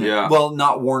 Yeah. Well,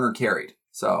 not worn or carried.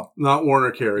 So, Not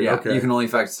Warner Carey. yeah, Okay. you can only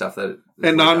affect stuff that...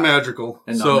 And non-magical.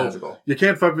 And So non-magical. you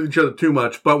can't fuck with each other too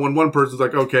much, but when one person's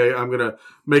like, okay, I'm going to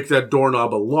make that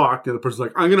doorknob a lock, the other person's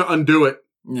like, I'm going to undo it.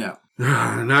 Yeah.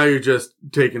 Now you're just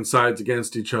taking sides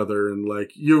against each other, and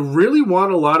like, you really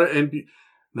want a lot of NP.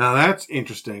 Now that's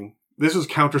interesting. This is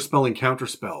counterspelling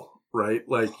counterspell, right?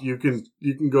 Like, you can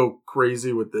go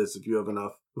crazy with this if you have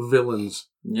enough villains.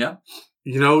 Yeah.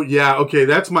 You know, yeah, okay,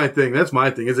 that's my thing. As a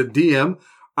DM,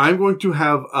 I'm going to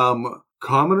have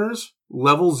commoners,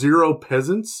 level 0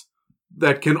 peasants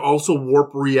that can also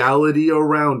warp reality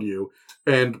around you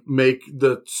and make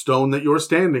the stone that you're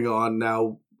standing on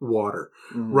now water,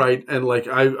 right? And like,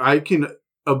 I can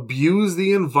abuse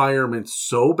the environment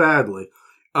so badly.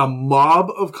 A mob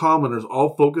of commoners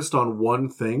all focused on one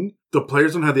thing. The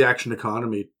players don't have the action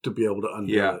economy to be able to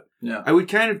undo it. Yeah. I would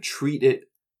kind of treat it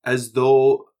as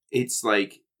though it's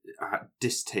like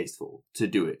distasteful to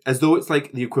do it, as though it's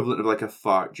like the equivalent of like a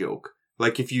fart joke.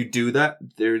 Like, if you do that,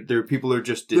 there people are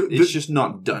just it's just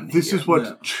not done. This here. is what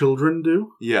Yeah. children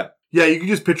do. Yeah. Yeah, you can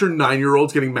just picture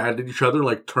 9-year-olds getting mad at each other,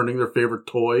 like turning their favorite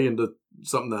toy into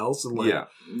something else, and like, Yeah.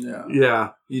 Yeah. yeah,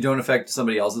 You don't affect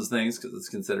somebody else's things because it's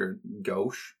considered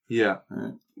gauche. Yeah.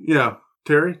 Right? yeah.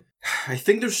 Terry, I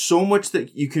think there's so much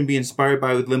that you can be inspired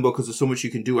by with Limbo because there's so much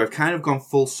you can do. I've kind of gone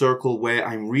full circle where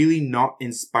I'm really not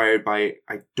inspired by it.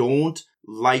 I don't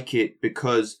like it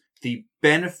because the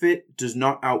benefit does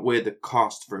not outweigh the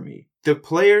cost for me. The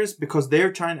players, because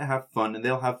they're trying to have fun, and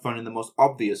they'll have fun in the most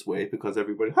obvious way because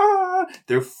everybody,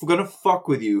 they're gonna fuck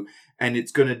with you, and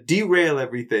it's gonna derail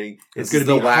everything. It's This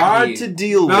gonna is be the hard wacky- to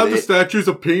deal now with the it. statue's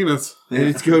a penis. And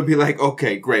it's going to be like,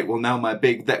 okay, great. Well, now my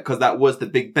because that was the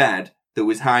big bad that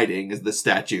was hiding as the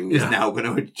statue is Yeah. now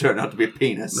going to turn out to be a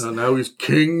penis. No, now he's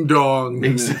King Dong.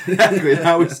 Exactly.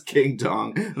 Now he's King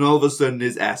Dong. And all of a sudden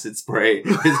his acid spray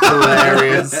is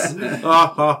hilarious.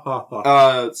 Ha, ha, ha,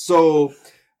 ha.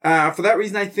 For that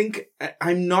reason, I think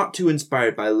I'm not too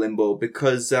inspired by Limbo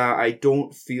because I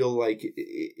don't feel like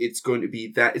it's going to be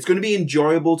that. It's going to be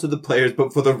enjoyable to the players,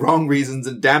 but for the wrong reasons.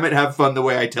 And damn it, have fun the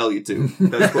way I tell you to.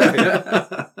 That's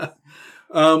why.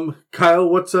 Kyle,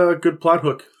 what's a good plot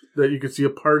hook that you could see a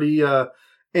party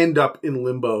end up in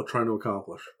Limbo trying to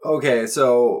accomplish? Okay,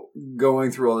 so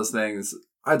going through all these things,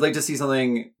 I'd like to see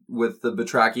something with the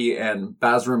Batraki and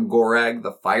Basram Gorag,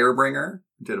 the Firebringer.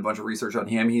 Did a bunch of research on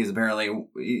him. He's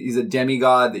a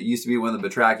demigod that used to be one of the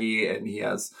Batraki, and he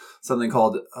has something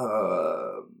called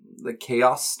the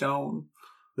Chaos Stone.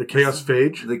 The Chaos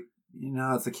Phage?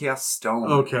 It's the Chaos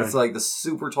Stone. Okay. It's like the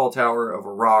super tall tower of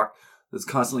a rock that's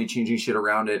constantly changing shit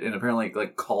around it, and apparently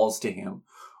like calls to him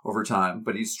over time.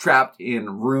 But he's trapped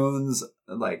in runes,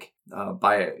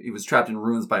 he was trapped in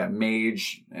runes by a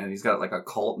mage, and he's got like a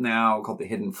cult now called the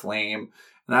Hidden Flame.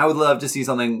 And I would love to see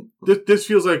something. This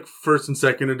feels like first and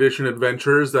second edition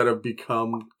adventures that have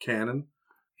become canon.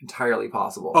 entirely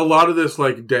possible. A lot of this,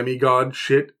 like, demigod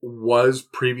shit was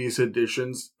previous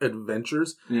editions'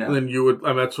 adventures. Yeah. And then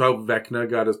that's how Vecna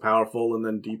got as powerful and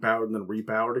then depowered and then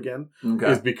repowered again.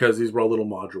 Okay. Is because these were all little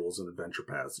modules and adventure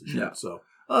paths and shit. Yeah. So,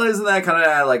 Well, isn't that kind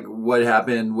of like what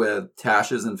happened with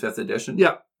Tashes in 5th edition?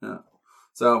 yeah.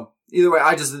 So, either way,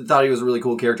 I just thought he was a really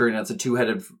cool character, and it's a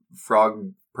 2-headed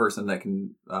frog person that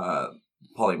can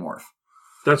polymorph.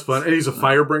 That's fun. And he's a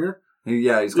firebringer.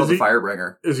 Yeah, he's called the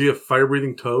Firebringer. Is he a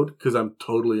fire-breathing toad? Because I'm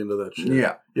totally into that shit.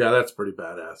 Yeah. Yeah, that's pretty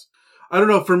badass. I don't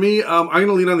know. For me, I'm going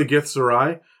to lean on the Gith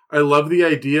Zerai. I love the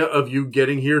idea of you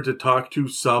getting here to talk to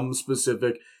some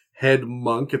specific head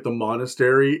monk at the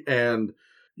monastery, and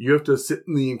you have to sit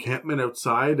in the encampment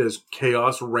outside as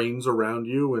chaos reigns around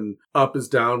you, and up is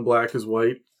down, black is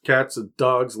white, cats and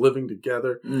dogs living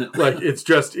together. Like,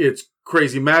 it's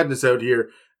crazy madness out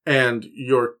here, and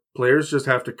your players just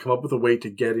have to come up with a way to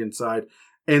get inside,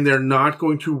 and they're not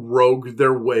going to rogue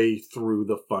their way through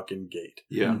the fucking gate.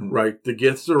 Yeah. Right? The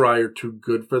Gith Zerai are too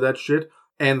good for that shit,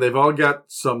 and they've all got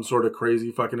some sort of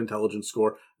crazy fucking intelligence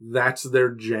score. That's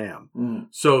their jam.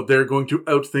 So they're going to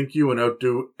outthink you and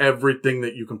outdo everything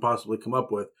that you can possibly come up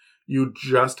with. You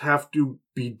just have to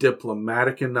be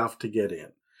diplomatic enough to get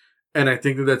in. And I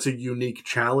think that that's a unique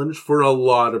challenge for a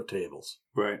lot of tables.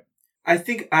 Right. I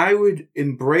think I would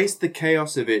embrace the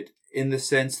chaos of it in the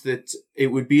sense that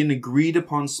it would be an agreed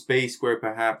upon space where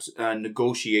perhaps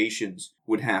negotiations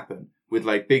would happen with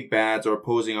like big bads or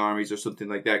opposing armies or something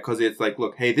like that. Because it's like,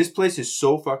 look, hey, this place is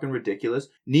so fucking ridiculous.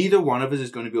 Neither one of us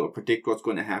is going to be able to predict what's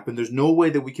going to happen. There's no way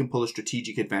that we can pull a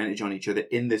strategic advantage on each other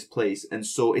in this place. And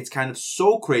so it's kind of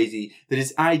so crazy that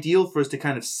it's ideal for us to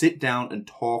kind of sit down and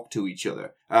talk to each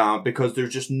other. Because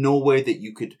there's just no way that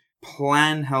you could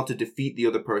plan how to defeat the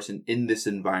other person in this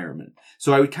environment.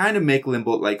 So I would kind of make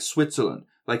Limbo like Switzerland,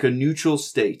 like a neutral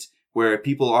state where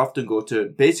people often go to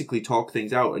basically talk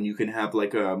things out, and you can have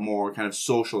like a more kind of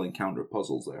social encounter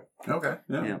puzzles there. Okay.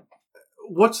 Yeah.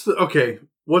 What's the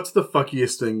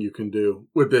fuckiest thing you can do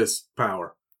with this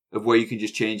power? Of where you can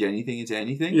just change anything into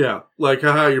anything? Yeah. Like,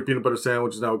 haha, your peanut butter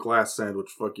sandwich is now a glass sandwich.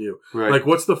 Fuck you. Right. Like,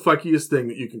 what's the fuckiest thing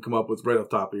that you can come up with right off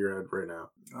the top of your head right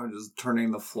now? I'm just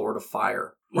turning the floor to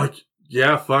fire. Like,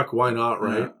 yeah, fuck, why not,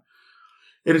 right? Yeah.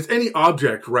 And it's any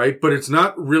object, right? But it's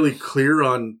not really clear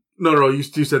on... No, you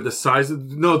said the size of...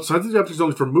 No, the size of the object is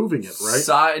only for moving it,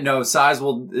 right? Size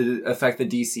will affect the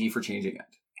DC for changing it.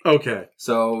 Okay.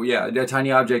 So, yeah, a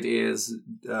tiny object is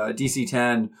DC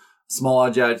 10. Small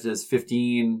object is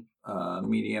 15.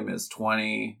 Medium is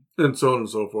 20. And so on and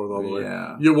so forth all the way.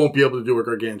 Yeah. You won't be able to do a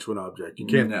gargantuan object. You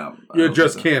can't... No. You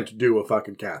just can't do a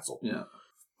fucking castle. Yeah.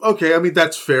 Okay, I mean,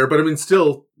 that's fair, but I mean,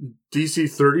 still, DC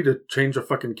 30 to change a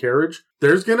fucking carriage?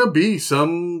 There's gonna be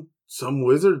some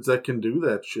wizards that can do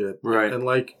that shit. Right. And,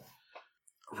 like,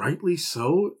 rightly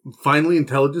so. Finally,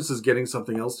 intelligence is getting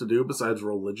something else to do besides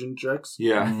religion checks.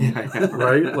 Yeah.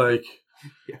 Right? Like...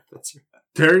 Yeah, that's right.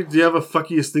 Terry, do you have a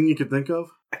fuckiest thing you could think of?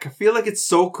 I feel like it's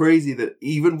so crazy that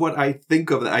even what I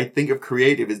think of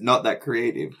creative is not that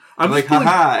creative. I'm like,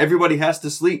 haha, everybody has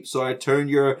to sleep, so I turn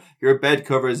your bed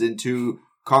covers into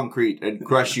concrete and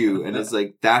crush you, and it's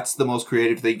like, that's the most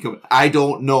creative thing. I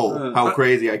don't know how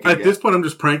crazy I can get. At this point, I'm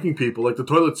just pranking people. Like, the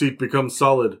toilet seat becomes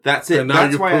solid. That's it.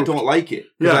 That's why I don't like it.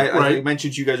 Yeah, I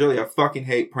mentioned to you guys earlier, I fucking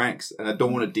hate pranks, and I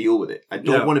don't want to deal with it. I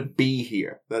don't want to be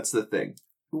here. That's the thing.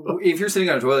 If you're sitting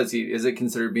on a toilet seat, is it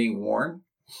considered being worn?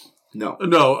 No,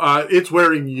 it's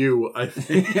wearing you, I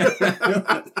think.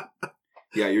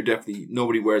 Yeah, you're definitely...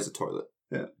 Nobody wears a toilet.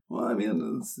 Yeah. Well, I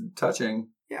mean, it's touching.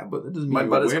 Yeah, but that doesn't mean my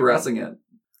butt is caressing it.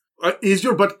 Is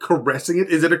your butt caressing it?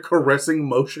 Is it a caressing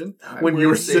motion when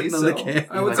you're sitting on the can?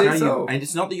 I would say so. And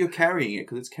it's not that you're carrying it,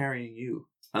 because it's carrying you.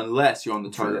 Unless you're on the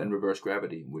toilet in reverse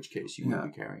gravity, in which case you would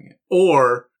be carrying it.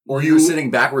 Or you're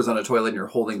sitting backwards on a toilet and you're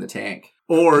holding the tank.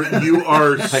 Or you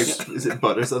are... Is it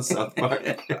Butters on South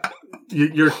Park?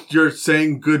 You're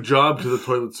saying good job to the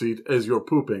toilet seat as you're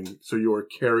pooping, so you are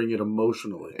carrying it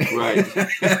emotionally. Right.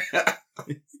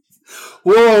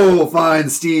 Whoa, fine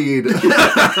steed.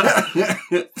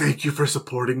 Thank you for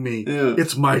supporting me. Yeah.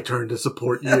 It's my turn to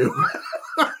support you.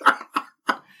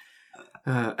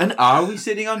 And are we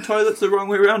sitting on toilets the wrong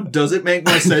way around? Does it make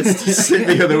more sense to sit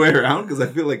the other way around? Because I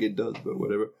feel like it does, but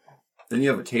whatever. Then you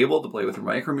have a table to play with your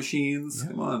micro machines.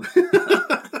 Yeah. Come on.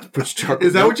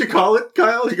 Is that what you call it,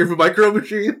 Kyle? Your micro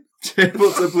machine?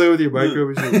 Table to play with your micro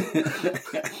machine.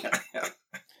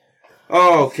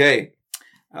 Okay.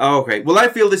 Well, I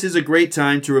feel this is a great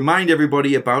time to remind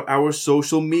everybody about our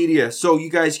social media. So you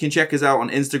guys can check us out on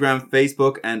Instagram,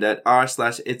 Facebook, and at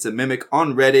r/it'samimic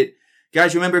on Reddit.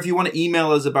 Guys, remember, if you want to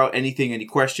email us about anything, any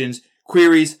questions,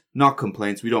 queries, not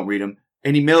complaints, we don't read them,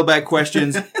 Any mailbag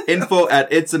questions,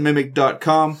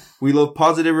 info@itsamimic.com. We love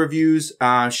positive reviews.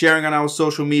 Sharing on our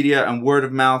social media and word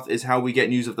of mouth is how we get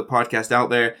news of the podcast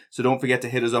out there. So don't forget to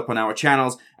hit us up on our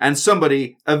channels, and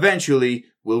somebody eventually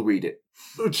will read it.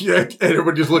 Yeah, and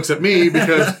everybody just looks at me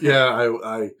because,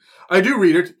 I do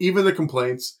read it, even the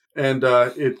complaints, and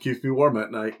it keeps me warm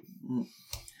at night.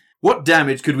 What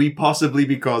damage could we possibly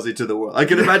be causing to the world? I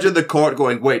can imagine the court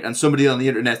going, wait, and somebody on the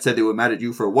internet said they were mad at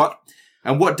you for what?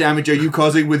 And what damage are you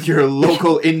causing with your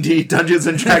local indie Dungeons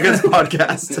and Dragons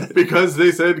podcast? Because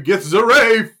they said, get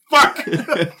Zeray, fuck!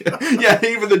 Yeah,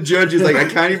 even the judge is like, I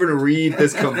can't even read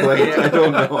this complaint. I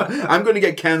don't know. I'm going to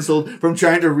get cancelled from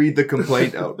trying to read the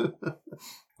complaint out.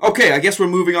 Okay, I guess we're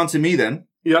moving on to me then.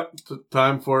 Yep,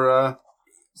 time for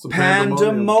some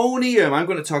Pandemonium. I'm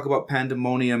going to talk about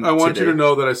Pandemonium I want today. you to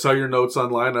know that I saw your notes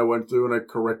online. I went through and I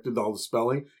corrected all the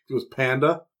spelling. It was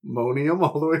Pandemonium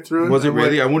all the way through. Was it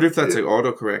really? I wonder if that's like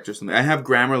autocorrect or something. I have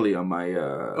Grammarly on my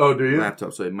do you?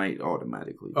 laptop, so it might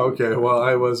automatically. Okay, well,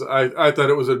 I thought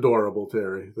it was adorable,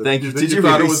 Terry. Thank you. Did you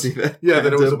really see that? Yeah,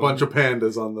 that it was a bunch of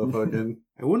pandas on the fucking...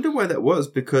 I wonder why that was,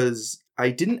 because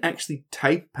I didn't actually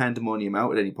type Pandemonium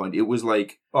out at any point. It was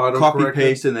like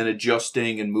copy-paste and then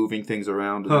adjusting and moving things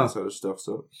around and that sort of stuff.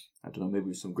 So, I don't know, maybe it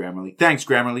was some Grammarly. Thanks,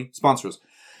 Grammarly. Sponsor us.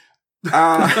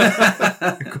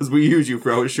 Because we use you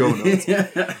for our show notes.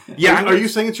 Yeah, are you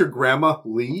saying it's your grandma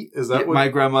Lee? Is that what? My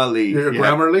grandma Lee. Your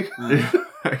Grammarly?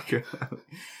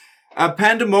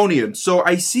 Pandemonium. So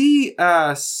I see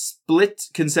split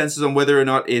consensus on whether or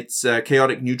not it's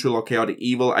chaotic neutral or chaotic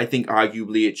evil. I think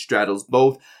arguably it straddles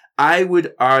both. I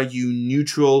would argue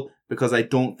neutral because I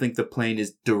don't think the plane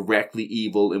is directly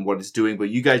evil in what it's doing,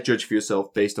 but you guys judge for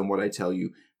yourself based on what I tell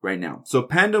you right now. So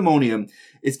Pandemonium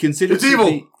is considered it's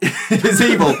evil. It's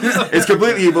evil. It's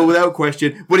completely evil without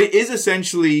question, but it is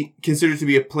essentially considered to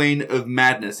be a plane of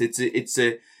madness. It's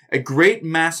a great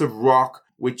mass of rock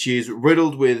which is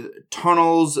riddled with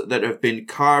tunnels that have been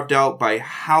carved out by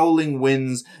howling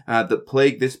winds that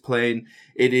plague this plane.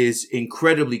 It is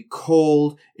incredibly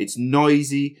cold. It's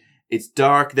noisy. It's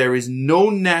dark. There is no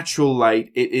natural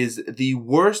light. It is the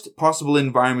worst possible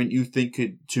environment you think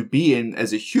to be in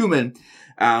as a human.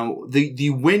 The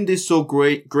wind is so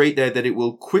great there that it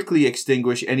will quickly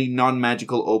extinguish any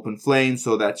non-magical open flame.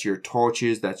 So that's your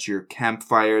torches, that's your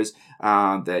campfires.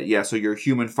 So your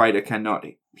human fighter cannot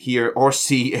hear or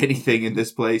see anything in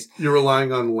this place. You're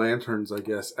relying on lanterns, I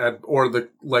guess, or the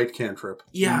light cantrip.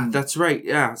 Yeah, that's right.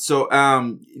 Yeah. So,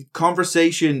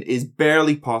 conversation is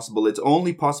barely possible. It's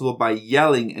only possible by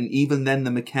yelling. And even then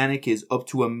the mechanic is up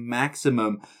to a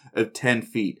maximum of 10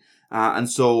 feet.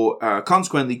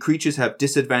 Consequently, creatures have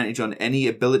disadvantage on any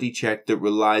ability check that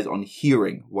relies on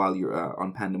hearing while you're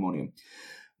on Pandemonium.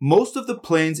 Most of the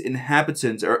plane's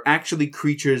inhabitants are actually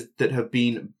creatures that have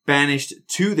been banished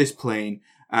to this plane,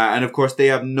 and of course they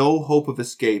have no hope of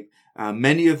escape.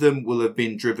 Many of them will have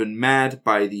been driven mad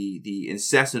by the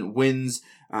incessant winds,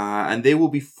 and they will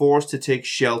be forced to take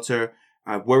shelter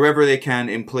wherever they can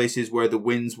in places where the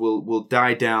winds will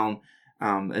die down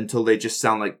until they just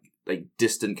sound like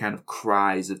distant kind of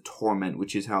cries of torment,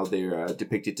 which is how they're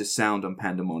depicted to sound on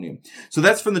Pandemonium. So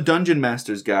that's from the Dungeon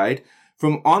Master's Guide.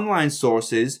 From online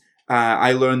sources,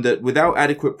 I learned that without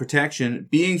adequate protection,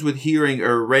 beings with hearing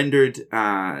are rendered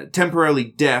temporarily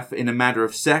deaf in a matter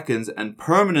of seconds and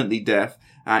permanently deaf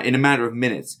in a matter of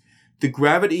minutes. The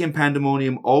gravity in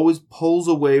Pandemonium always pulls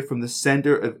away from the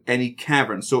center of any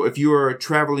cavern. So if you are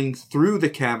traveling through the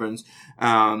caverns,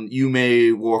 you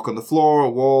may walk on the floor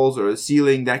or walls or the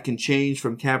ceiling. That can change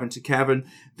from cavern to cavern.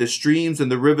 The streams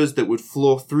and the rivers that would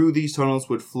flow through these tunnels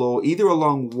would flow either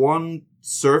along one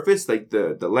surface, like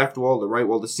the left wall, the right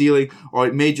wall, the ceiling, or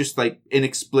it may just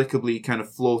inexplicably kind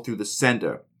of flow through the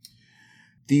center.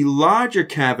 The larger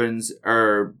caverns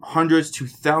are hundreds to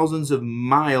thousands of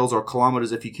miles or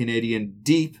kilometers if you're Canadian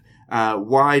deep,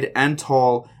 wide and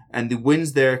tall, and the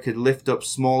winds there could lift up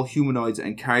small humanoids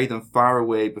and carry them far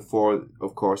away before,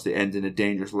 of course, they end in a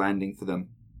dangerous landing for them.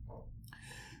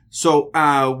 So,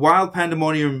 while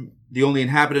Pandemonium, the only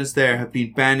inhabitants there, have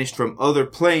been banished from other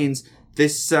planes,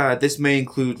 this may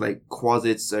include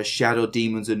quasits, shadow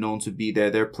demons are known to be there.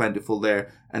 They're plentiful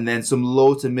there. And then some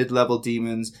low to mid-level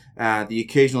demons. The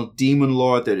occasional demon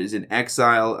lord that is in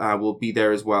exile will be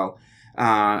there as well.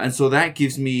 And so that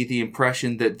gives me the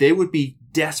impression that they would be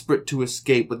desperate to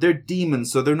escape, but they're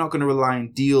demons, so they're not going to rely on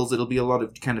deals. It'll be a lot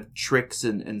of kind of tricks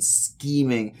and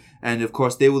scheming. And of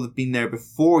course, they will have been there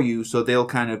before you, so they'll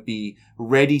kind of be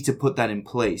ready to put that in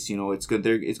place. You know, it's going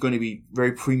to be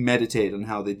very premeditated on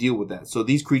how they deal with that. So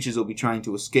these creatures will be trying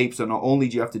to escape. So not only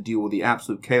do you have to deal with the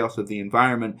absolute chaos of the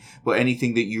environment, but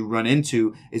anything that you run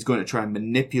into is going to try and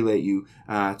manipulate you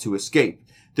to escape.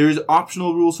 There's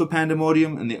optional rules for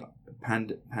Pandemonium, and the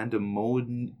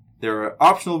Pandemonium. There are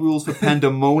optional rules for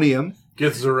Pandemonium.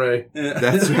 Githzerai.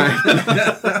 That's right.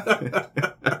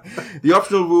 The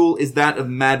optional rule is that of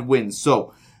mad winds.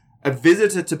 So, a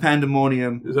visitor to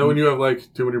Pandemonium. Is that when you have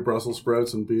like too many Brussels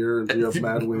sprouts and beer and you have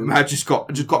mad winds? I just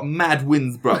got mad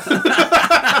winds, bro.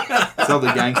 That's how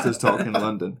the gangsters talk in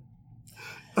London.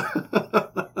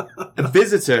 A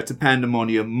visitor to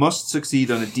Pandemonium must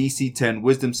succeed on a DC 10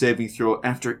 wisdom saving throw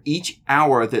after each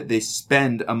hour that they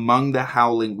spend among the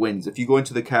howling winds. If you go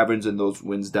into the caverns and those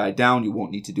winds die down, you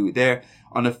won't need to do it there.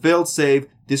 On a failed save,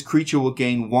 this creature will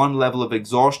gain 1 level of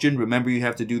exhaustion. Remember, you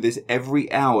have to do this every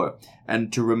hour.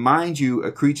 And to remind you,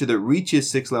 a creature that reaches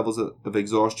 6 levels of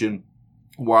exhaustion,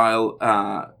 while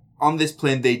on this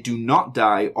plane they do not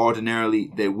die,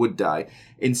 ordinarily they would die.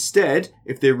 Instead,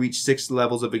 if they reach 6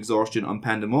 levels of exhaustion on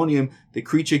Pandemonium, the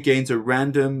creature gains a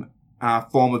random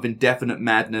form of indefinite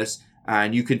madness,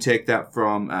 and you can take that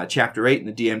from Chapter 8 in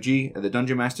the DMG, the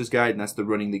Dungeon Master's Guide, and that's the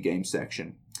running the game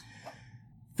section.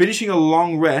 Finishing a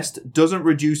long rest doesn't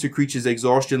reduce a creature's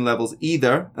exhaustion levels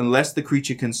either, unless the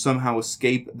creature can somehow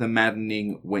escape the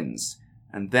maddening winds.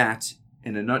 And that,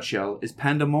 in a nutshell, is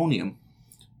Pandemonium.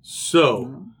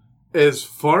 So, as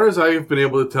far as I have been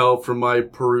able to tell from my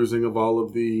perusing of all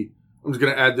of the... I'm just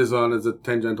going to add this on as a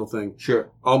tangential thing.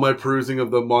 Sure. All my perusing of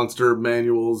the monster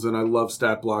manuals, and I love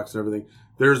stat blocks and everything.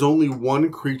 There's only one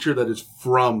creature that is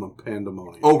from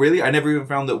Pandemonium. Oh, really? I never even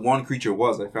found that one creature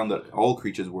was. I found that all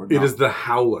creatures were not. It is the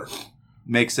Howler.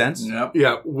 Makes sense? Yep.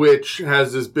 Yeah, which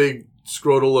has this big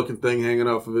scrotal-looking thing hanging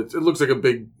off of it. It looks like a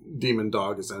big demon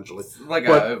dog, essentially. Like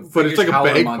but it's like a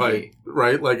howler bagpipe, monkey.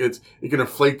 right? Like it can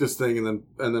inflate this thing and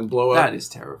then blow up. That is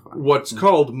terrifying. What's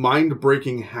called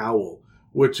Mind-Breaking Howl,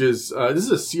 which is this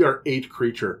is a CR8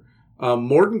 creature.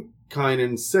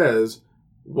 Mordenkainen says,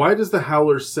 "Why does the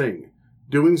Howler sing?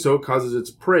 Doing so causes its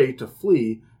prey to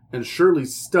flee, and surely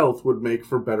stealth would make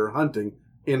for better hunting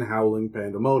in howling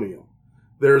Pandemonium.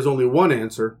 There is only one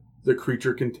answer: the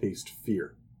creature can taste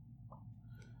fear."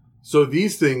 So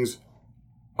these things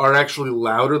are actually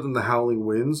louder than the howling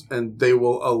winds, and they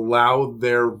will allow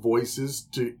their voices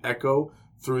to echo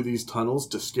through these tunnels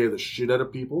to scare the shit out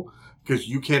of people, because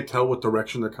you can't tell what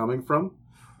direction they're coming from.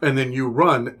 And then you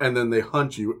run, and then they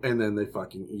hunt you, and then they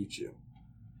fucking eat you.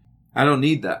 I don't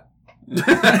need that in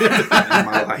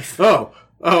my life.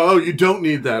 Oh, you don't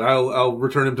need that. I'll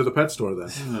return him to the pet store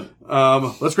then.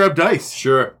 Let's grab dice.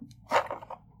 Sure.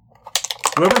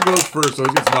 Whoever goes first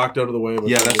always gets knocked out of the way.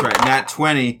 Yeah, that's right. Nat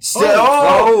 20.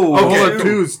 Hold Okay.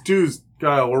 on. Twos.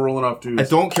 Kyle, we're rolling off twos.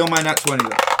 Don't kill my Nat 20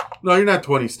 though. No, you're not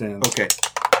 20 stands. Okay.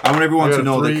 I want everyone I got to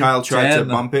know that 3, Kyle tried to 10.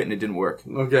 bump it and it didn't work.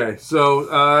 Okay,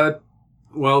 so,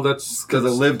 well, that's... Because I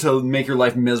live to make your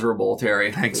life miserable,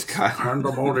 Terry. Thanks, Kyle.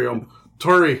 Pandemonium.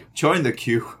 Tori, Join the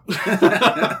queue.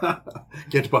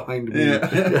 get behind me.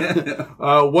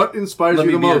 Yeah. What inspires Let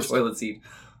you me the be your most? toilet seat.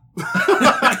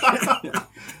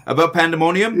 About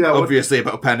Pandemonium? Yeah, what- Obviously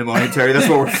about Pandemonium, Terry. That's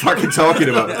what we're fucking talking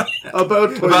about.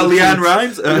 About Leanne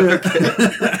Rhymes. Rhymes?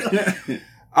 Okay.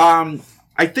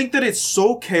 I think that it's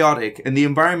so chaotic and the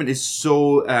environment is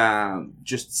so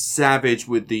just savage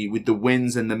with the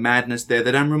winds and the madness there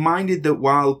that I'm reminded that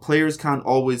while players can't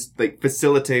always like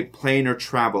facilitate planar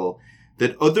travel,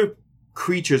 that other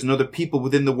creatures and other people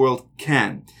within the world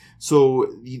can.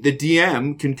 So the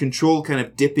DM can control kind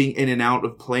of dipping in and out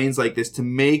of planes like this to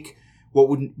make what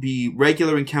would be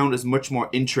regular encounters much more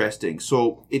interesting.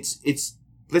 So it's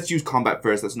let's use combat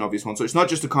first. That's an obvious one. So it's not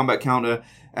just a combat counter.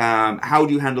 How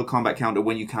do you handle combat counter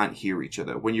when you can't hear each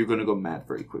other? When you're going to go mad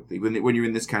very quickly? When you're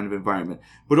in this kind of environment?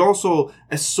 But also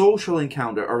a social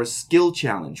encounter or a skill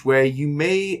challenge where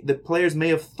the players may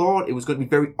have thought it was going to be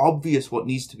very obvious what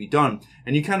needs to be done.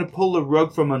 And you kind of pull the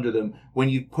rug from under them when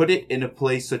you put it in a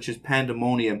place such as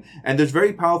Pandemonium. And there's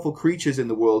very powerful creatures in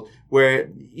the world where,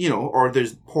 or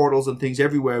there's portals and things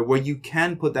everywhere where you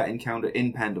can put that encounter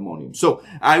in Pandemonium. So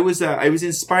I was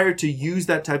inspired to use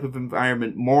that type of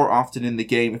environment more often in the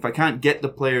game. If I can't get the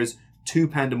players to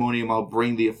Pandemonium, I'll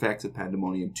bring the effects of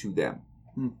Pandemonium to them.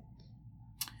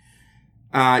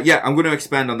 I'm going to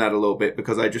expand on that a little bit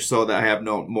because I just saw that I have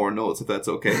more notes, if that's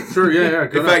okay. Sure, yeah.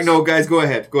 In fact, no, guys, go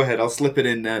ahead. I'll slip it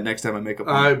in next time I make a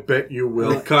point. I bet you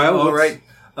will. Kyle, All right.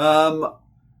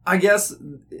 I guess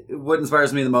what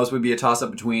inspires me the most would be a toss-up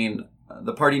between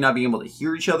the party not being able to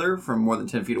hear each other from more than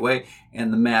 10 feet away,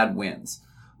 and the mad winds.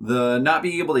 The not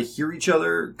being able to hear each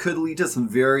other could lead to some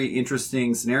very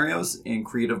interesting scenarios in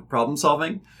creative problem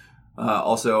solving.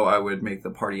 Also, I would make the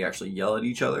party actually yell at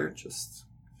each other, just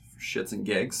for shits and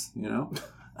gigs, you know?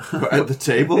 At the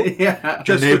table? Yeah.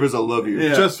 The neighbors will love you.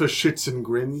 Yeah. Just for shits and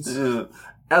grins.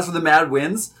 As for the mad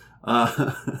winds,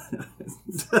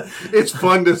 It's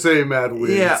fun to say mad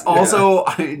winds. yeah, also,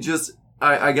 I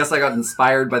guess I got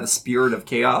inspired by the spirit of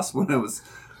chaos when I was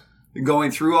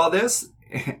going through all this,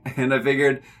 and I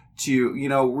figured to,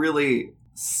 really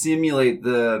simulate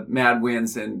the mad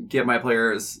winds and get my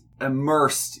players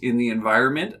immersed in the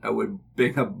environment, I would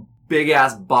bring a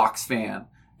big-ass box fan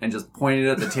and just point it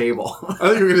at the table. I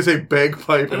thought you were going to say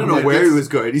bagpipe. I don't know where he was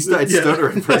going. He started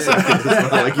stuttering for a second as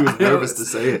well, like he was nervous to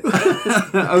say it.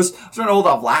 I was trying to hold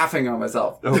off laughing on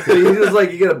myself. Okay. You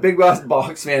just you get a big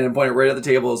box fan and point it right at the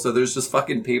table, so there's just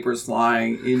fucking papers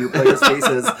flying in your players'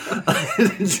 faces,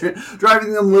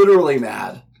 driving them literally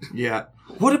mad. Yeah.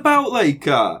 What about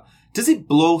does it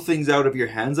blow things out of your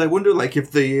hands? I wonder,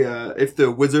 if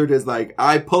the wizard is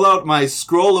I pull out my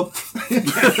scroll of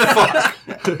fuck.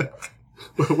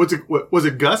 Was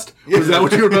it Gust? Was that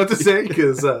what you were about to say?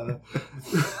 Because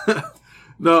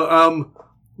no.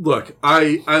 Look,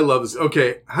 I love this.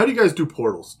 Okay, how do you guys do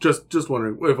portals? Just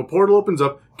wondering. If a portal opens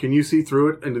up, can you see through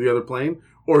it into the other plane,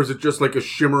 or is it just like a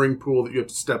shimmering pool that you have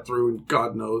to step through? And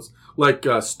God knows,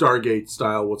 Stargate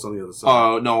style. What's on the other side?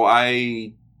 Oh no,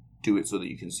 I do it so that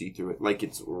you can see through it, like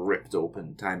it's ripped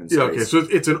open, time and space. Yeah. Okay, so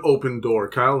it's an open door.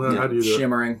 Kyle, how do you do it?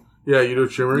 Shimmering. Yeah, you do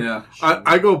it shimmering. Yeah.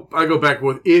 I go back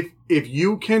with if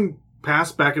you can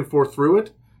pass back and forth through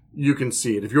it, you can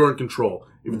see it if you're in control.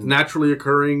 If it's naturally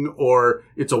occurring or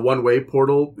it's a one-way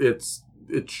portal, it's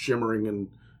shimmering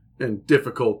and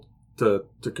difficult to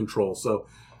control. So,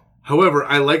 however,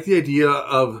 I like the idea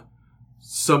of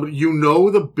somebody,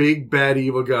 the big bad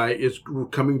evil guy is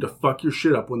coming to fuck your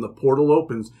shit up when the portal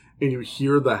opens and you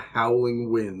hear the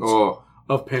howling winds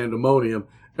of pandemonium.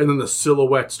 And then the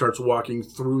silhouette starts walking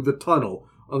through the tunnel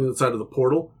on the other side of the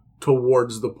portal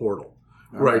towards the portal.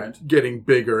 Right. Getting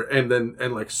bigger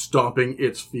and stomping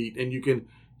its feet. And you can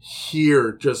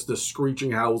hear just the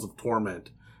screeching howls of torment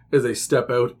as they step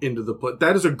out into the pit.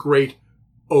 That is a great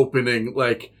opening.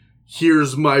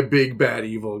 Here's my big bad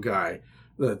evil guy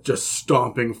just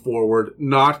stomping forward,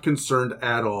 not concerned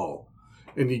at all.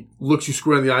 And he looks you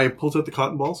square in the eye and pulls out the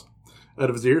cotton balls out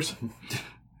of his ears.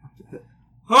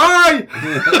 Hi!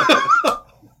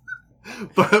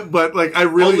 but I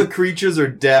really... All the creatures are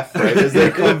deaf, right? As they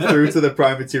come through to the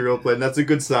prime material plane. That's a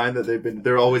good sign that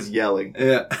they're always yelling.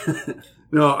 Yeah.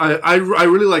 No, I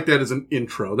really like that as an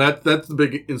intro. That's the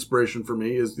big inspiration for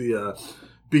me is the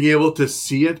being able to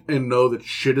see it and know that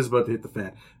shit is about to hit the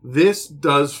fan. This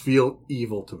does feel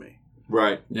evil to me.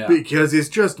 Right. Yeah. Because it's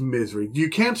just misery. You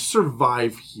can't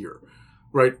survive here.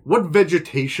 Right? What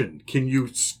vegetation can you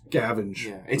scavenge?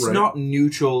 Yeah. It's not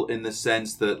neutral in the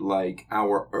sense that,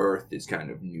 our Earth is kind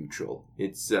of neutral.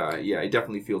 It's, it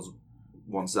definitely feels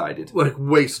one-sided.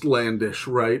 Wastelandish,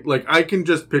 right? I can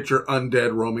just picture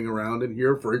undead roaming around in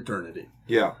here for eternity.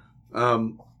 Yeah.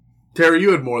 Terry,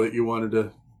 you had more that you wanted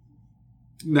to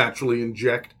naturally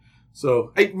inject.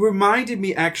 So it reminded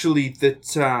me actually that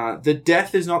the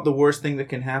death is not the worst thing that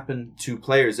can happen to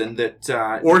players, and that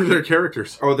or their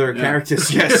characters. Or their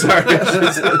characters. Yes, sorry.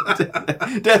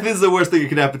 Death is the worst thing that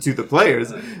can happen to the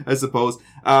players, I suppose,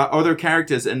 or their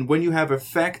characters. And when you have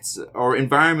effects or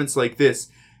environments like this,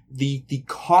 the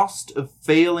cost of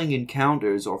failing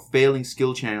encounters or failing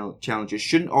skill challenges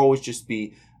shouldn't always just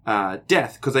be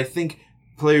death, because I think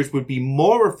players would be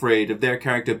more afraid of their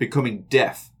character becoming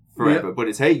deaf forever. Yep. But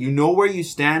it's, hey, you know where you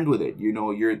stand with it.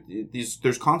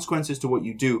 There's consequences to what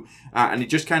you do. And it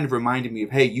just kind of reminded me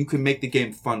of, hey, you can make the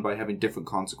game fun by having different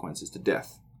consequences to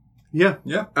death. Yeah,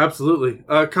 absolutely.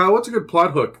 Kyle, what's a good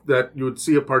plot hook that you would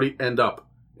see a party end up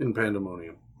in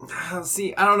Pandemonium?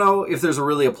 See, I don't know if there's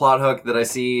really a plot hook that I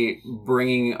see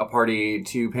bringing a party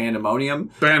to Pandemonium.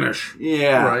 Banish.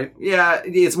 Yeah. Right. Yeah,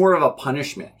 it's more of a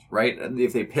punishment, right?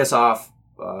 If they piss off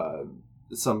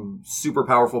some super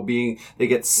powerful being, they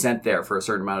get sent there for a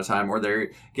certain amount of time, or they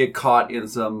get caught in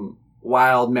some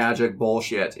wild magic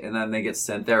bullshit, and then they get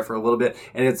sent there for a little bit.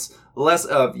 And it's less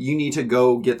of you need to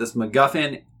go get this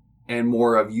MacGuffin, and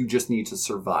more of you just need to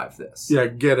survive this. Yeah,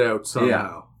 get out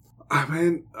somehow.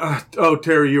 Yeah.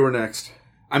 Terry, you were next.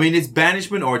 I mean, it's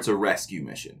banishment or it's a rescue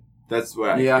mission. That's what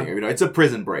I think. It's a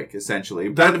prison break, essentially.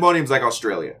 Pandemonium's like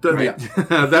Australia. Right?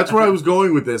 That's where I was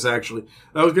going with this, actually.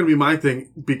 That was going to be my thing,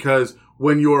 because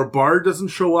when your bard doesn't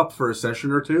show up for a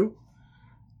session or two,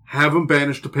 have them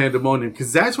banished to Pandemonium,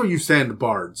 because that's where you send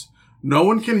bards. No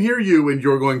one can hear you, and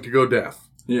you're going to go deaf.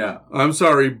 Yeah. I'm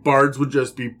sorry, bards would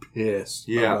just be pissed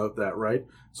Yeah. about that, right?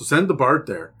 So send the bard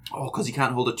there. Oh, because he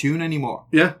can't hold a tune anymore.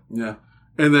 Yeah. Yeah.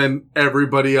 And then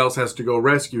everybody else has to go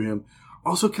rescue him.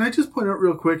 Also, can I just point out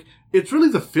real quick, it's really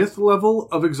the 5th level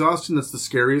of exhaustion that's the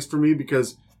scariest for me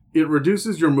because it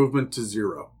reduces your movement to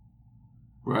 0.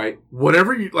 Right.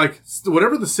 Whatever the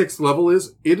 6th level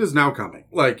is, it is now coming.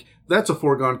 Like, that's a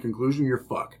foregone conclusion. You're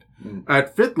fucked.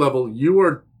 At 5th level, you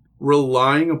are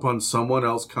relying upon someone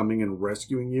else coming and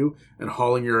rescuing you and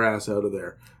hauling your ass out of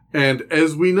there. And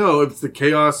as we know, it's the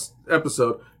Chaos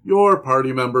episode, your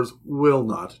party members will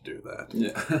not do that.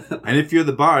 Yeah. And if you're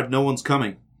the bard, no one's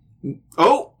coming.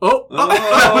 Oh, that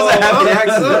was a happy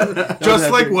accident. Just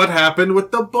like what happened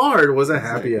with the bard was a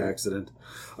happy accident.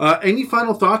 Any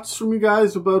final thoughts from you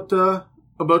guys about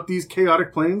these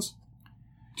chaotic planes?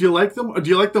 Do you like them? Do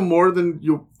you like them more than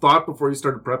you thought before you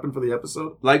started prepping for the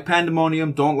episode? Like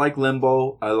Pandemonium, don't like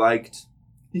Limbo. I liked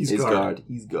Isgard.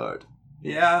 Isgard.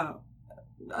 Yeah.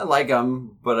 I like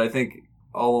them, but I think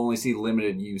I'll only see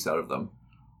limited use out of them.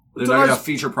 They're It's a not going nice- to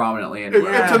feature prominently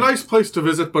anywhere. It's a nice place to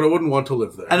visit, but I wouldn't want to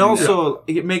live there. And also,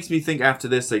 it makes me think after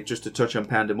this, like, just to touch on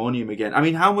Pandemonium again. I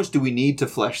mean, how much do we need to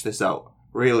flesh this out?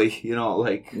 Really? You know,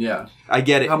 like, Yeah. I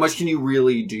get it. How much can you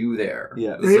really do there?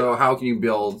 Yeah. So how can you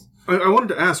build... I wanted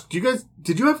to ask,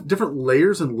 did you have different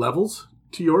layers and levels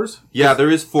to yours? Yeah, there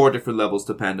is 4 different levels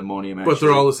to Pandemonium, actually. But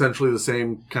they're all essentially the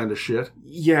same kind of shit.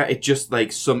 Yeah, it just,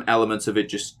 like, some elements of it,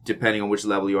 just depending on which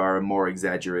level you are more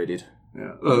exaggerated.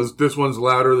 Yeah. This one's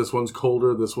louder, this one's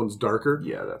colder, this one's darker.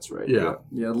 Yeah, that's right. Yeah.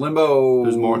 Yeah, Limbo...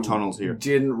 There's more tunnels here.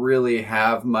 Didn't really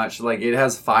have much. Like, it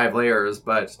has 5 layers,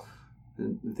 but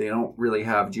they don't really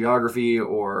have geography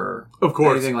or Of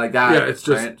course. anything like that. Yeah, it's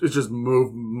just right? it's just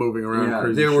moving around. Yeah,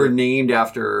 crazy they were shit. named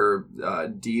after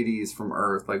deities from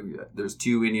Earth. Like, there's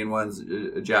 2 Indian ones,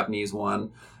 a Japanese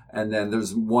one, and then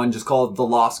there's one just called the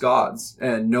Lost Gods,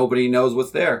 and nobody knows what's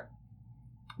there.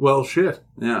 Well, shit.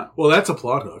 Yeah, Well, that's a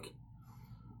plot hook,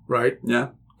 right? yeah.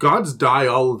 Gods die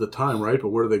all of the time, right? But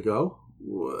where do they go?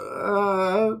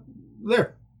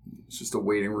 There. It's just a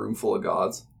waiting room full of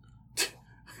gods.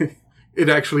 It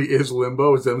actually is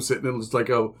Limbo. It's them sitting in just like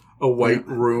a white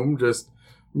room, just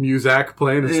Muzak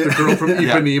playing. It's the girl from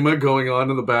Yeah. Ipanema going on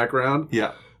in the background.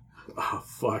 Yeah. Oh,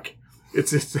 fuck.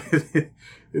 It's a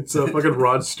fucking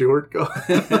Rod Stewart going.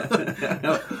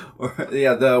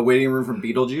 Yeah, the waiting room from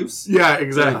Beetlejuice. Yeah,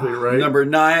 exactly, right? Number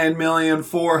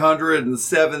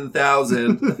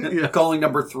 9,407,000. Yeah. Calling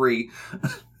number 3.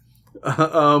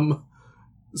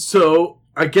 So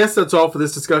I guess that's all for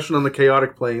this discussion on the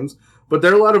chaotic planes. But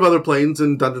there are a lot of other planes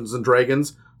in Dungeons and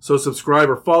Dragons, so subscribe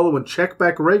or follow and check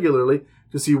back regularly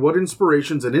to see what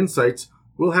inspirations and insights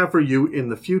we'll have for you in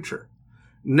the future.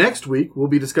 Next week, we'll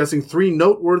be discussing 3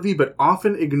 noteworthy but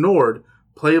often ignored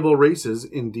playable races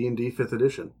in D&D 5th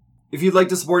edition. If you'd like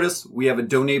to support us, we have a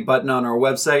donate button on our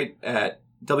website at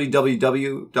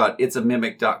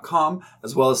www.itsamimic.com,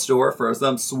 as well as store for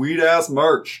some sweet-ass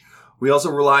merch. We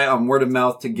also rely on word of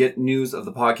mouth to get news of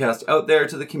the podcast out there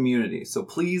to the community. So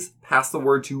please pass the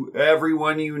word to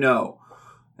everyone you know.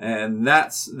 And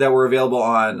that's that we're available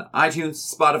on iTunes,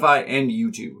 Spotify, and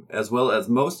YouTube, as well as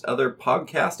most other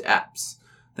podcast apps.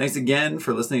 Thanks again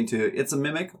for listening to It's a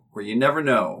Mimic, where you never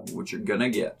know what you're gonna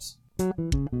get.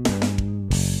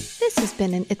 This has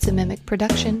been an It's a Mimic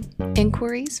production.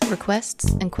 Inquiries, requests,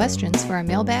 and questions for our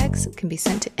mailbags can be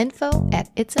sent to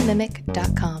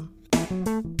info@itsamimic.com.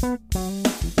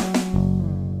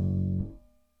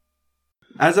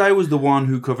 As I was the one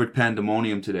who covered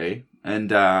Pandemonium today, and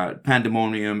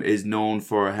Pandemonium is known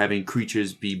for having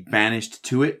creatures be banished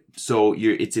to it, so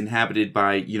it's inhabited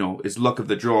by, it's luck of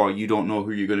the draw. You don't know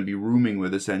who you're going to be rooming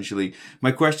with, essentially.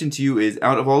 My question to you is,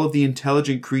 out of all of the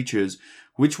intelligent creatures,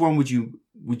 which one would you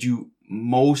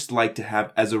most like to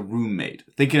have as a roommate?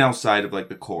 Thinking outside of, like,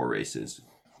 the core races.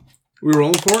 We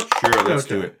rolling for it? Sure, let's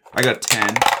Okay. do it. I got 10.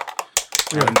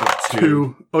 I got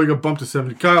 2. Oh, you got bumped to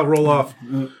 70. Kyle, roll off.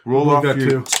 Roll We've off got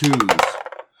your 2. 2s.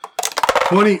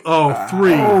 20. Oh,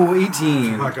 3. Oh,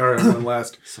 18. Fuck, all right, I went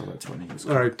last. So that 20 is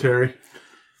All right, Terry.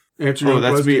 Answer your Oh,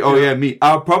 that's question. me. Oh, yeah, me.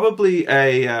 Probably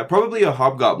a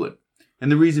hobgoblin,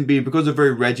 and the reason being because they're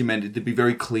very regimented. They'd be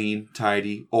very clean,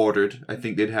 tidy, ordered. I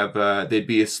think they'd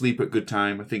be asleep at good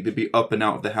time. I think they'd be up and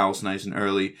out of the house nice and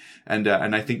early, and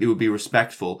I think they would be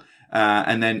respectful.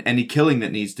 And then any killing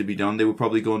that needs to be done, they would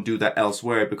probably go and do that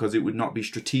elsewhere because it would not be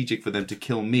strategic for them to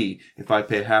kill me if I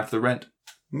pay half the rent.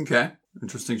 Okay,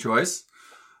 interesting choice.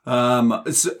 So,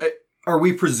 are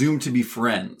we presumed to be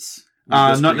friends?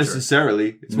 with this Not creature?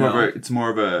 necessarily. It's No. it's more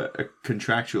of a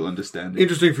contractual understanding.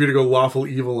 Interesting for you to go lawful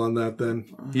evil on that then.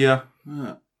 Yeah.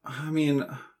 I mean,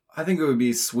 I think it would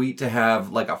be sweet to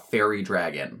have like a fairy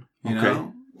dragon, you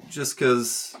know? Just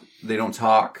because they don't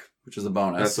talk, which is a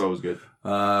bonus. That's always good.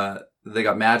 They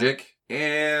got magic,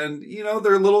 and, you know,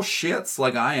 they're little shits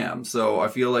like I am, so I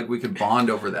feel like we could bond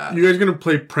over that. You guys are going to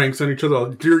play pranks on each other?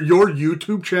 Your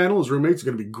YouTube channel as roommates is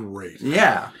going to be great.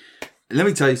 Yeah. Let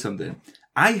me tell you something.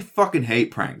 I fucking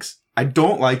hate pranks. I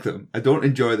don't like them. I don't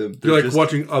enjoy them. You like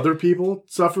watching other people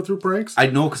suffer through pranks? I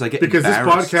know, because I get Because this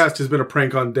embarrassed. podcast has been a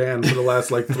prank on Dan for the last,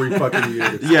 3 fucking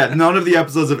years. Yeah, none of the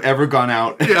episodes have ever gone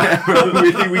out.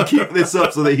 Yeah. we keep this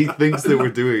up so that he thinks that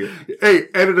we're doing it. Hey,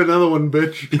 edit another one,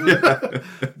 bitch. Yeah.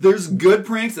 There's good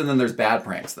pranks, and then there's bad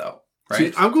pranks, though.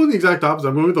 Right? See, I'm going the exact opposite.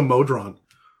 I'm going with the Modron.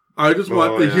 I just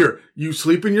want here, you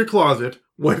sleep in your closet.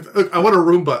 I want a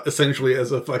Roomba, essentially,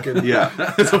 as a fucking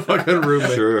as a fucking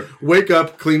roommate. Sure. Wake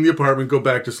up, clean the apartment, go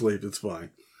back to sleep. It's fine.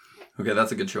 Okay,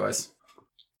 that's a good choice.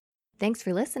 Thanks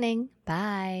for listening.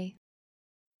 Bye.